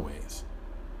them in other ways,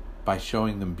 by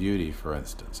showing them beauty, for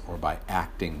instance, or by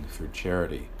acting through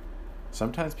charity.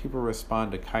 Sometimes people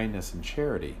respond to kindness and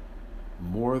charity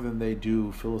more than they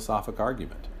do philosophic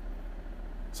argument.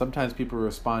 Sometimes people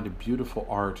respond to beautiful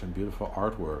art and beautiful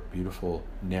artwork, beautiful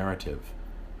narrative,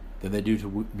 than they do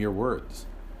to mere words.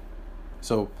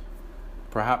 So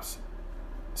perhaps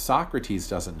Socrates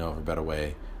doesn't know of a better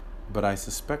way, but I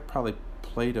suspect probably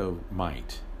Plato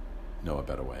might know a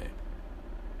better way.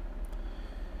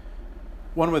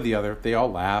 One way or the other, they all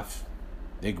laugh.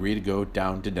 They agree to go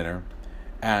down to dinner.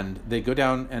 And they go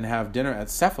down and have dinner at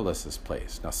Cephalus'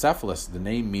 place. Now, Cephalus, the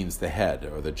name means the head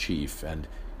or the chief, and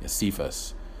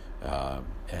Cephas.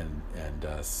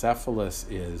 Cephalus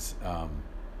is,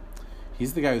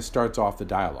 he's the guy who starts off the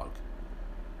dialogue.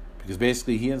 Because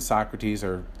basically he and Socrates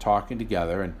are talking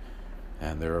together,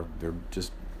 and they're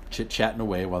just chit-chatting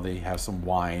away while they have some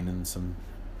wine and some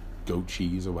goat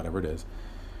cheese or whatever it is.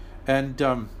 And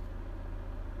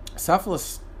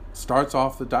Cephalus starts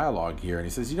off the dialogue here, and he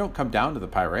says, you don't come down to the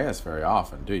Piraeus very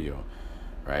often, do you?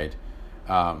 Right?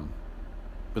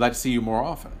 We'd like to see you more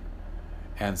often.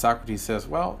 And Socrates says,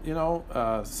 well,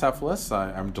 Cephalus,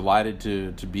 I'm delighted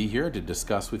to be here to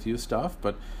discuss with you stuff,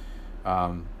 but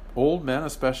old men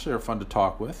especially are fun to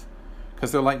talk with,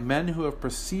 because they're like men who have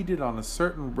proceeded on a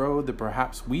certain road that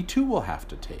perhaps we too will have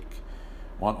to take.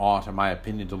 One ought, in my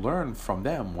opinion, to learn from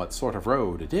them what sort of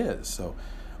road it is. So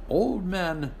old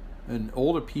men and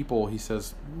older people, he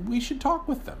says, we should talk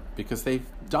with them because they've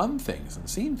done things and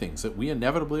seen things that we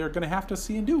inevitably are going to have to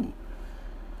see and do.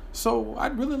 So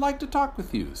I'd really like to talk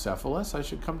with you, Cephalus. I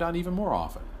should come down even more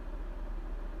often.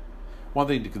 One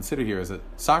thing to consider here is that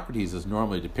Socrates is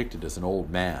normally depicted as an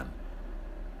old man.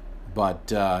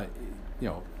 But,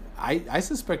 I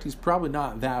suspect he's probably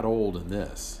not that old in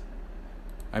this.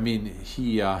 I mean,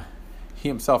 he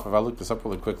himself, if I look this up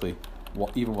really quickly,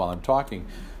 even while I'm talking,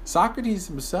 Socrates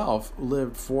himself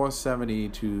lived 470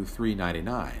 to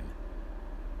 399.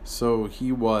 So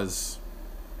he was,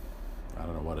 I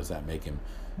don't know, what does that make him?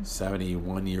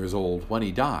 71 years old when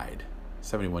he died.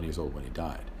 71 years old when he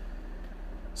died.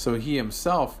 So he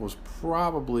himself was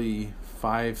probably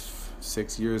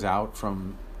 5-6 years out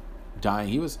from dying.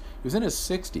 He was in his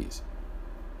 60s.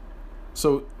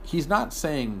 So he's not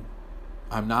saying,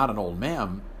 I'm not an old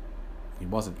man. He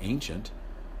wasn't ancient.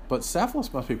 But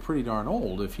Cephalus must be pretty darn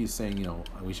old if he's saying,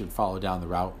 we should follow down the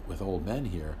route with old men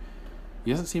here.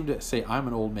 He doesn't seem to say, I'm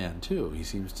an old man too. He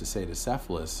seems to say to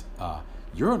Cephalus,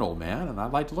 you're an old man and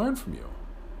I'd like to learn from you,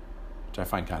 which I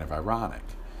find kind of ironic.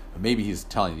 But maybe he's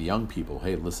telling the young people,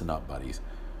 hey, listen up, buddies.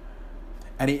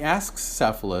 And he asks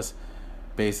Cephalus,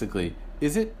 basically,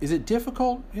 is it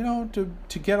difficult,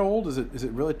 to get old? Is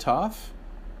it really tough?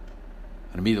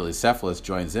 And immediately Cephalus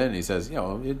joins in and he says, there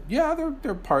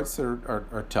are parts that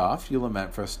are tough. You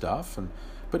lament for stuff,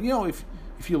 but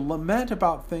if you lament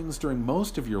about things during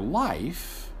most of your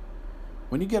life,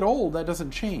 when you get old, that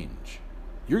doesn't change.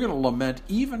 You're going to lament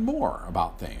even more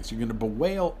about things. You're going to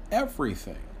bewail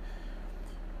everything.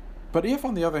 But if,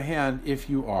 on the other hand, if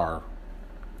you are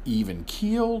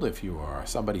even-keeled, if you are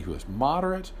somebody who is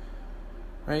moderate,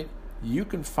 right, you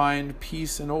can find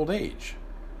peace in old age.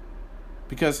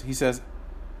 Because, he says,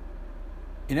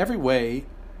 in every way,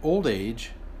 old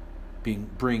age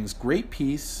brings great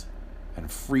peace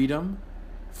and freedom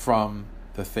from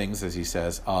the things, as he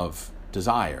says, of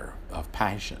desire, of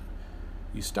passion.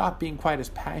 You stop being quite as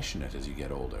passionate as you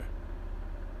get older.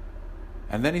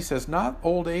 And then he says, not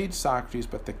old age, Socrates,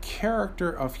 but the character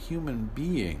of human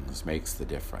beings makes the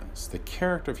difference. The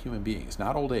character of human beings,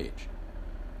 not old age.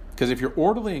 Because if you're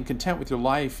orderly and content with your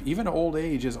life, even old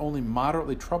age is only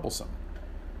moderately troublesome.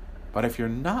 But if you're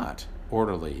not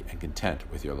orderly and content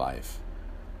with your life,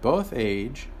 both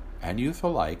age and youth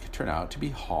alike turn out to be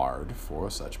hard for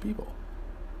such people.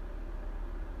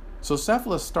 So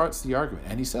Cephalus starts the argument,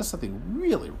 and he says something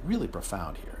really, really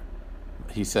profound here.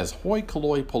 He says, hoi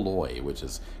koloi poloi, which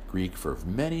is Greek for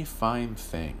many fine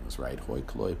things, right? Hoi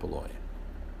koloi poloi.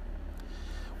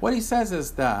 What he says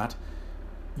is that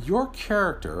your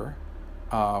character,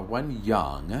 when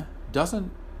young,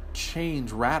 doesn't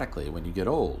change radically when you get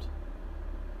old.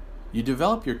 You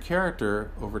develop your character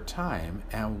over time,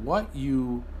 and what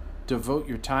you devote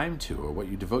your time to, or what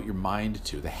you devote your mind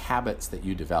to, the habits that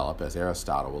you develop, as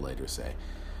Aristotle will later say,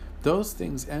 those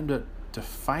things end up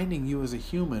defining you as a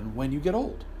human when you get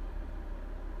old.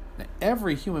 Now,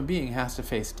 every human being has to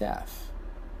face death.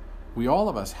 All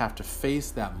of us have to face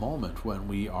that moment when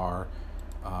we are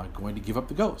going to give up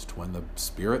the ghost, when the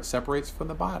spirit separates from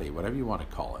the body, whatever you want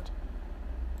to call it.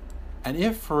 And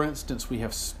if, for instance, we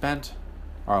have spent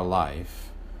our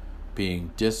life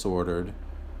being disordered,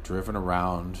 driven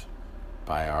around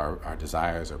by our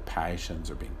desires or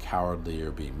passions, or being cowardly,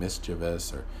 or being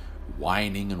mischievous, or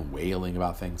whining and wailing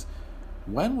about things,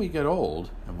 when we get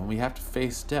old and when we have to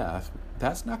face death,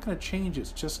 that's not going to change.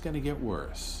 It's just going to get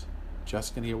worse.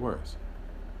 Just going to get worse.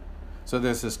 So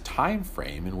there's this time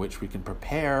frame in which we can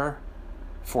prepare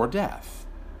for death.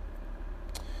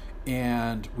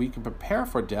 And we can prepare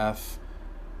for death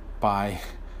by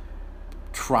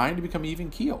trying to become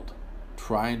even-keeled,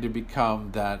 trying to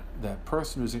become that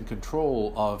person who's in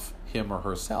control of him or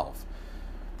herself,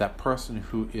 that person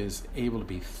who is able to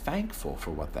be thankful for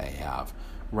what they have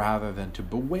rather than to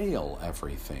bewail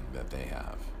everything that they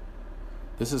have.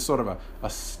 This is sort of a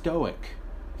stoic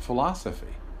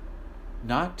philosophy.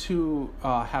 Not to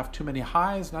have too many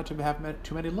highs, not to have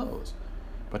too many lows,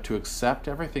 but to accept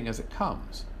everything as it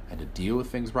comes and to deal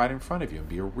with things right in front of you and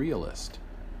be a realist.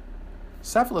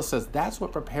 Cephalus says that's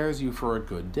what prepares you for a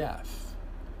good death.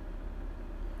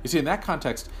 You see, in that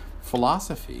context,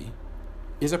 philosophy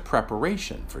is a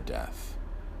preparation for death.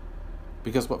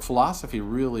 Because what philosophy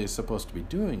really is supposed to be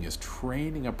doing is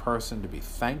training a person to be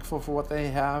thankful for what they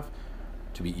have,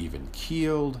 to be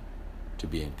even-keeled, to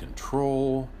be in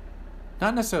control,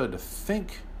 not necessarily to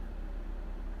think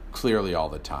clearly all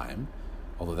the time,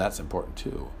 although that's important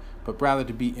too, but rather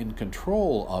to be in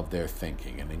control of their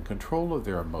thinking and in control of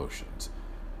their emotions,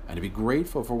 and to be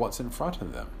grateful for what's in front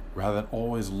of them, rather than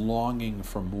always longing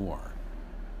for more.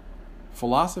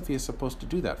 Philosophy is supposed to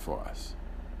do that for us.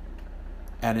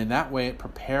 And in that way, it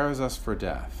prepares us for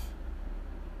death.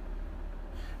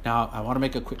 Now, I want to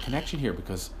make a quick connection here,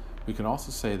 because we can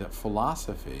also say that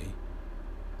philosophy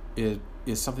is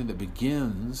something that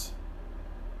begins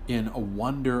in a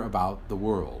wonder about the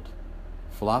world.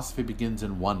 Philosophy begins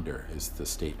in wonder, is the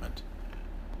statement.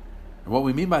 And what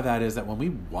we mean by that is that when we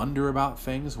wonder about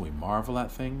things, we marvel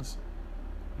at things,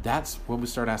 that's when we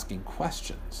start asking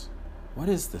questions. What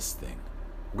is this thing?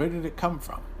 Where did it come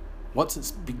from? What's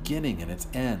its beginning and its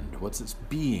end? What's its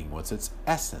being? What's its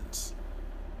essence?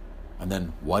 And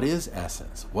then, what is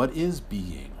essence? What is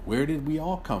being? Where did we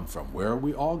all come from? Where are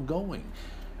we all going?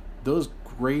 Those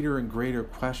greater and greater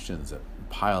questions that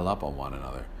pile up on one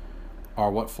another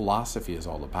are what philosophy is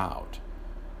all about.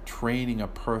 Training a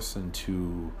person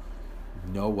to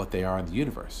know what they are in the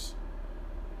universe.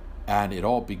 And it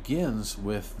all begins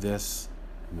with this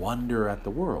wonder at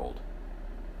the world.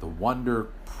 The wonder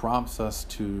prompts us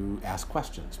to ask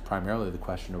questions, primarily the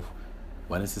question of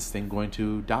when is this thing going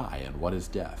to die and what is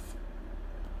death?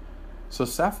 So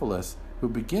Cephalus, who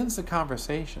begins the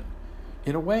conversation,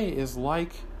 in a way is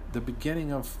like the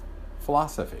beginning of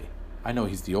philosophy. I know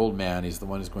he's the old man, he's the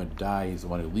one who's going to die, he's the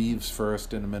one who leaves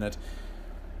first in a minute,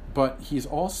 but he's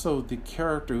also the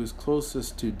character who's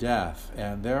closest to death,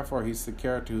 and therefore he's the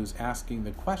character who's asking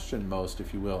the question most,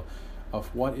 if you will,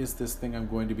 of what is this thing I'm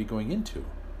going to be going into,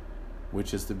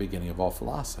 which is the beginning of all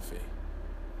philosophy.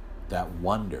 That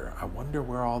wonder. I wonder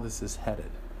where all this is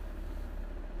headed.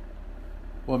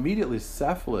 Well, immediately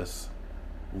Cephalus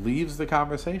leaves the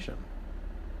conversation.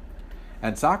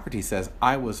 And Socrates says,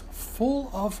 I was full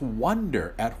of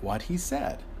wonder at what he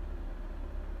said.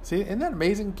 See, isn't that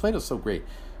amazing? Plato's so great.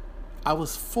 I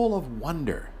was full of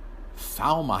wonder.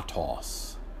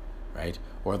 Thaumatos, right?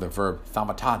 Or the verb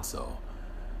thaumatazo.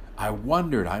 I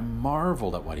wondered, I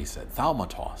marveled at what he said.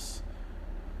 Thaumatos.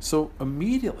 So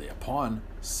immediately upon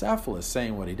Cephalus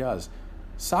saying what he does,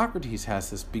 Socrates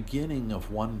has this beginning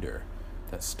of wonder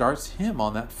that starts him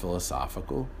on that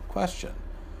philosophical question.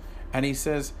 And he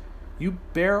says, you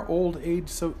bear old age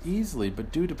so easily,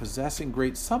 but due to possessing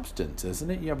great substance, isn't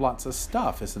it? You have lots of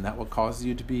stuff. Isn't that what causes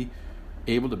you to be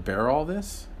able to bear all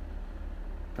this?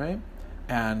 Right?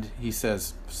 And he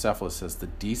says, Cephalus says, the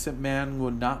decent man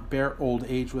would not bear old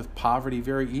age with poverty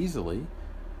very easily,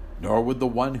 nor would the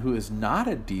one who is not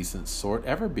a decent sort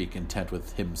ever be content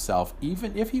with himself,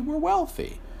 even if he were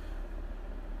wealthy.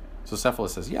 So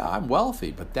Cephalus says, yeah, I'm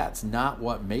wealthy, but that's not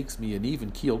what makes me an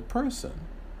even-keeled person.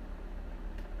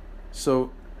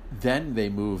 So then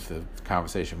the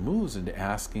conversation moves into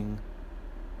asking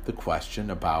the question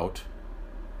about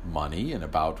money and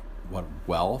about what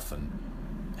wealth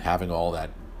and having all that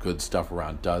good stuff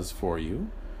around does for you.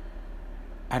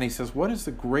 And he says,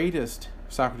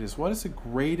 Socrates, what is the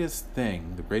greatest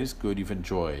thing, the greatest good you've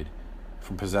enjoyed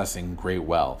from possessing great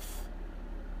wealth?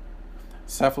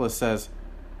 Cephalus says,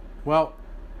 well,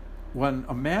 when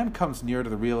a man comes near to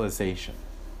the realization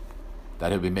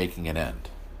that he'll be making an end,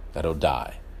 that he'll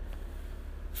die,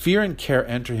 fear and care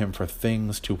enter him for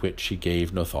things to which he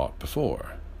gave no thought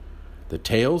before. The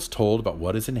tales told about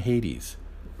what is in Hades,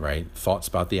 right? Thoughts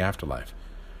about the afterlife.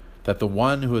 That the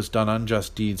one who has done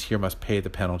unjust deeds here must pay the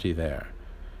penalty there,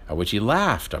 at which he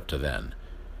laughed up to then.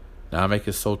 Now make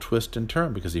his soul twist and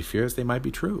turn because he fears they might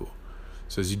be true.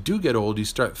 So as you do get old, you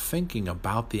start thinking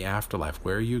about the afterlife.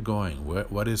 Where are you going?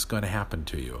 What is going to happen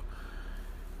to you?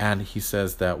 And he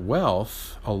says that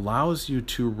wealth allows you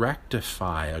to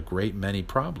rectify a great many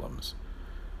problems.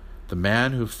 The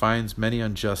man who finds many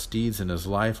unjust deeds in his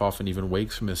life often even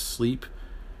wakes from his sleep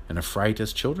in a fright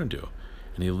as children do,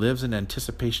 and he lives in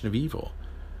anticipation of evil.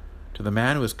 To the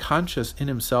man who is conscious in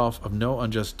himself of no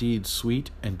unjust deeds,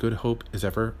 sweet and good hope is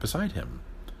ever beside him.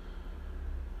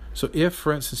 So if,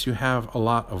 for instance, you have a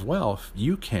lot of wealth,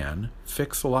 you can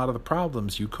fix a lot of the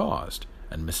problems you caused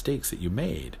and mistakes that you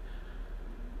made.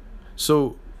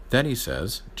 So then he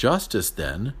says, justice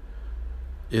then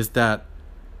is that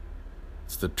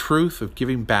it's the truth of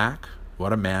giving back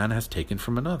what a man has taken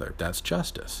from another. That's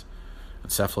justice.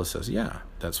 And Cephalus says, yeah,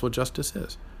 that's what justice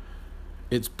is.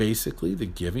 It's basically the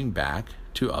giving back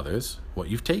to others what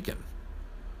you've taken,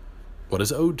 what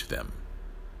is owed to them.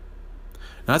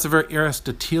 Now that's a very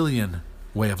Aristotelian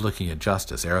way of looking at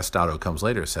justice. Aristotle comes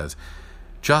later, says,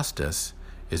 justice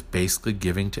is basically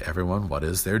giving to everyone what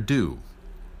is their due.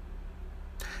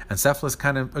 And Cephalus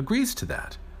kind of agrees to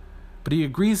that. But he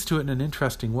agrees to it in an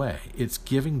interesting way. It's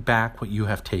giving back what you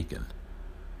have taken.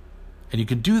 And you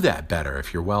can do that better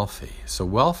if you're wealthy. So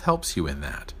wealth helps you in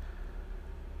that.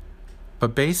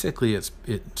 But basically,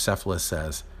 Cephalus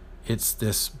says, it's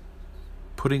this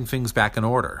putting things back in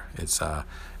order. It's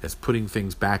putting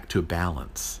things back to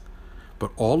balance.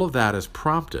 But all of that is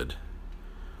prompted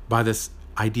by this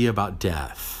idea about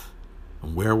death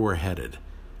and where we're headed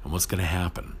and what's going to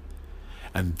happen.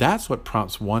 And that's what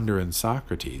prompts wonder in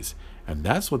Socrates. And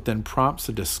that's what then prompts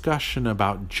a discussion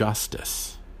about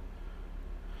justice.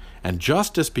 And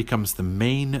justice becomes the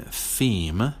main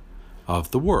theme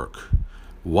of the work.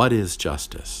 What is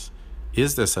justice?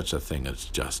 Is there such a thing as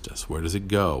justice? Where does it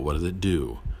go? What does it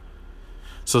do?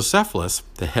 So Cephalus,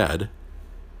 the head,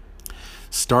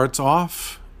 starts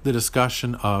off the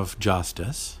discussion of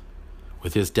justice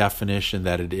with his definition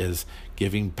that it is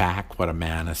giving back what a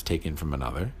man has taken from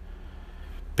another,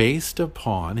 based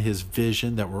upon his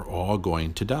vision that we're all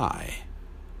going to die.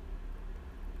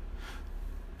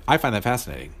 I find that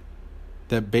fascinating.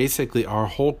 That basically our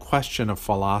whole question of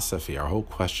philosophy, our whole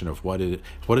question of what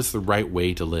is the right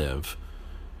way to live,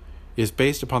 is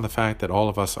based upon the fact that all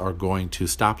of us are going to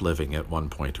stop living at one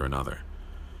point or another.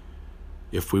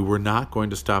 If we were not going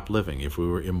to stop living, if we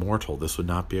were immortal, this would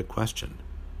not be a question.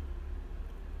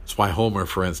 That's why Homer,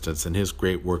 for instance, in his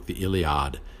great work, the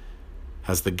Iliad,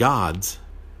 has the gods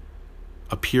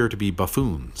appear to be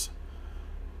buffoons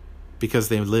because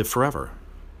they live forever.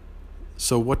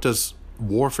 So what does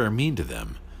warfare mean to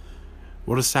them?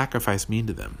 What does sacrifice mean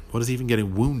to them? What does even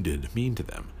getting wounded mean to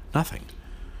them? Nothing.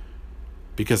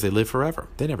 Because they live forever.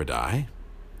 They never die.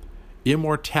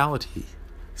 Immortality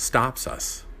stops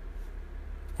us,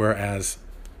 whereas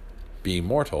being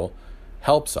mortal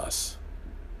helps us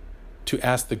to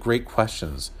ask the great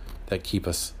questions that keep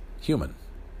us human.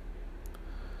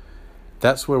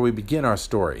 That's where we begin our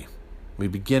story. We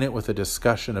begin it with a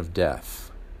discussion of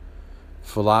death.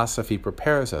 Philosophy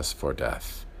prepares us for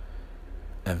death.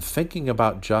 And thinking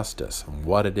about justice and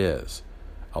what it is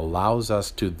allows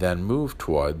us to then move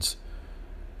towards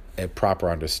a proper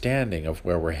understanding of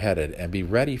where we're headed and be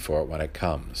ready for it when it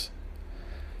comes.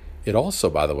 It also,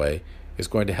 by the way, is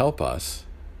going to help us,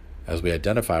 as we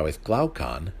identify with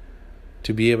Glaucon,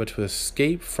 to be able to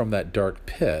escape from that dark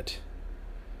pit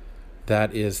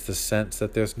that is the sense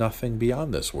that there's nothing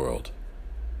beyond this world.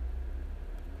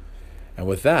 And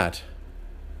with that,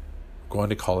 I'm going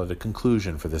to call it a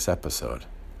conclusion for this episode.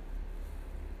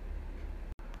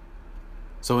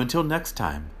 So until next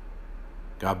time,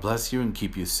 God bless you and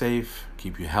keep you safe,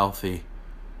 keep you healthy.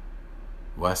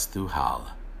 West through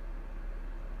Hal.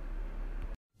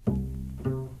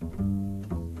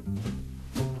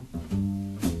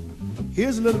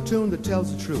 Here's a little tune that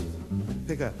tells the truth.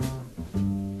 Pick up.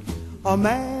 A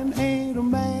man ain't a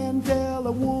man till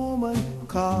a woman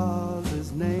calls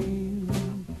his name.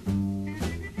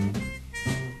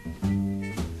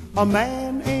 A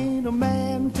man ain't a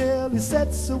man till he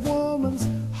sets a woman's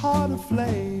heart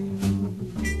aflame.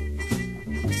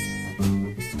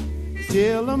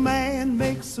 Till a man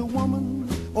makes a woman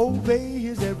obey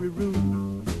his every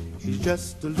rule, he's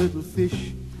just a little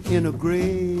fish in a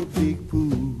great big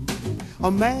pool.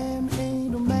 A man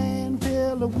ain't a man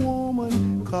till a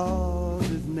woman calls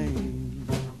his name.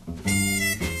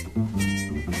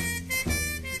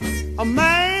 A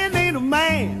man ain't a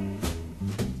man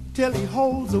till he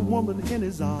holds a woman in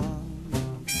his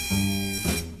arms.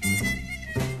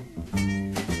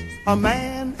 A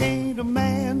man ain't a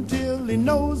man till he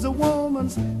knows a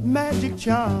woman's magic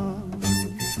charm.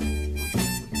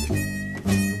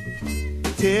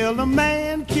 Till a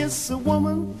man kisses a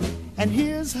woman and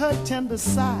hears her tender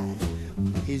sigh,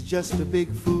 he's just a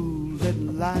big fool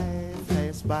letting life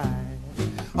pass by.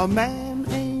 A man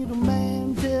ain't a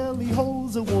man till he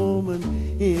holds a woman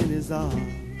in his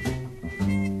arms.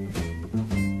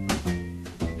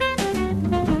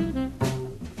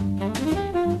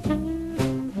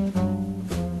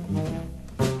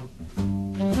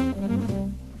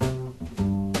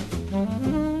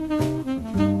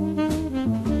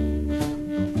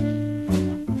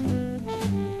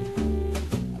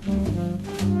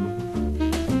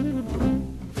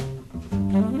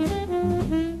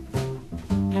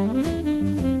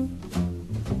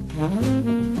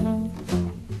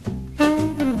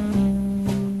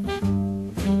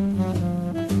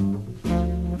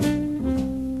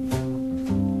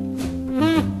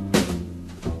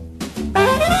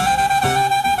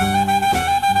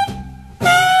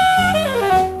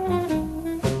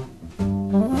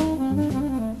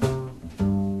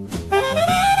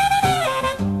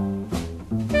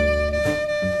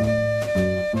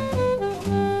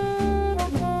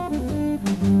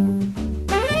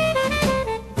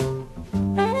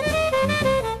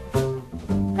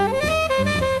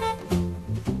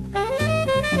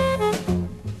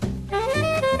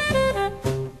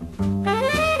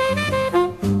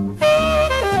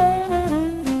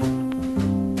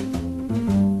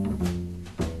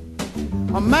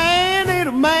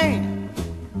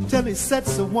 he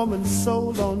sets a woman's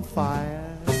soul on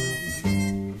fire.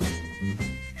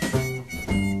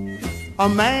 A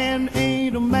man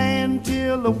ain't a man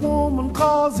till a woman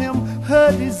calls him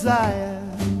her desire.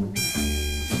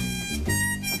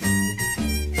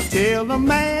 Till a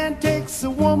man takes a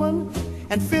woman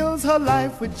and fills her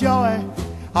life with joy.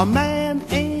 A man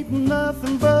ain't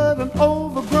nothing but an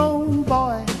overgrown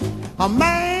boy. A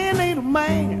man ain't a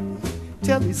man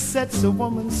till he sets a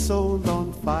woman's soul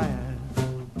on fire.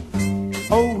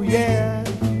 Oh yeah,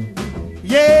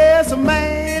 yes, a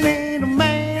man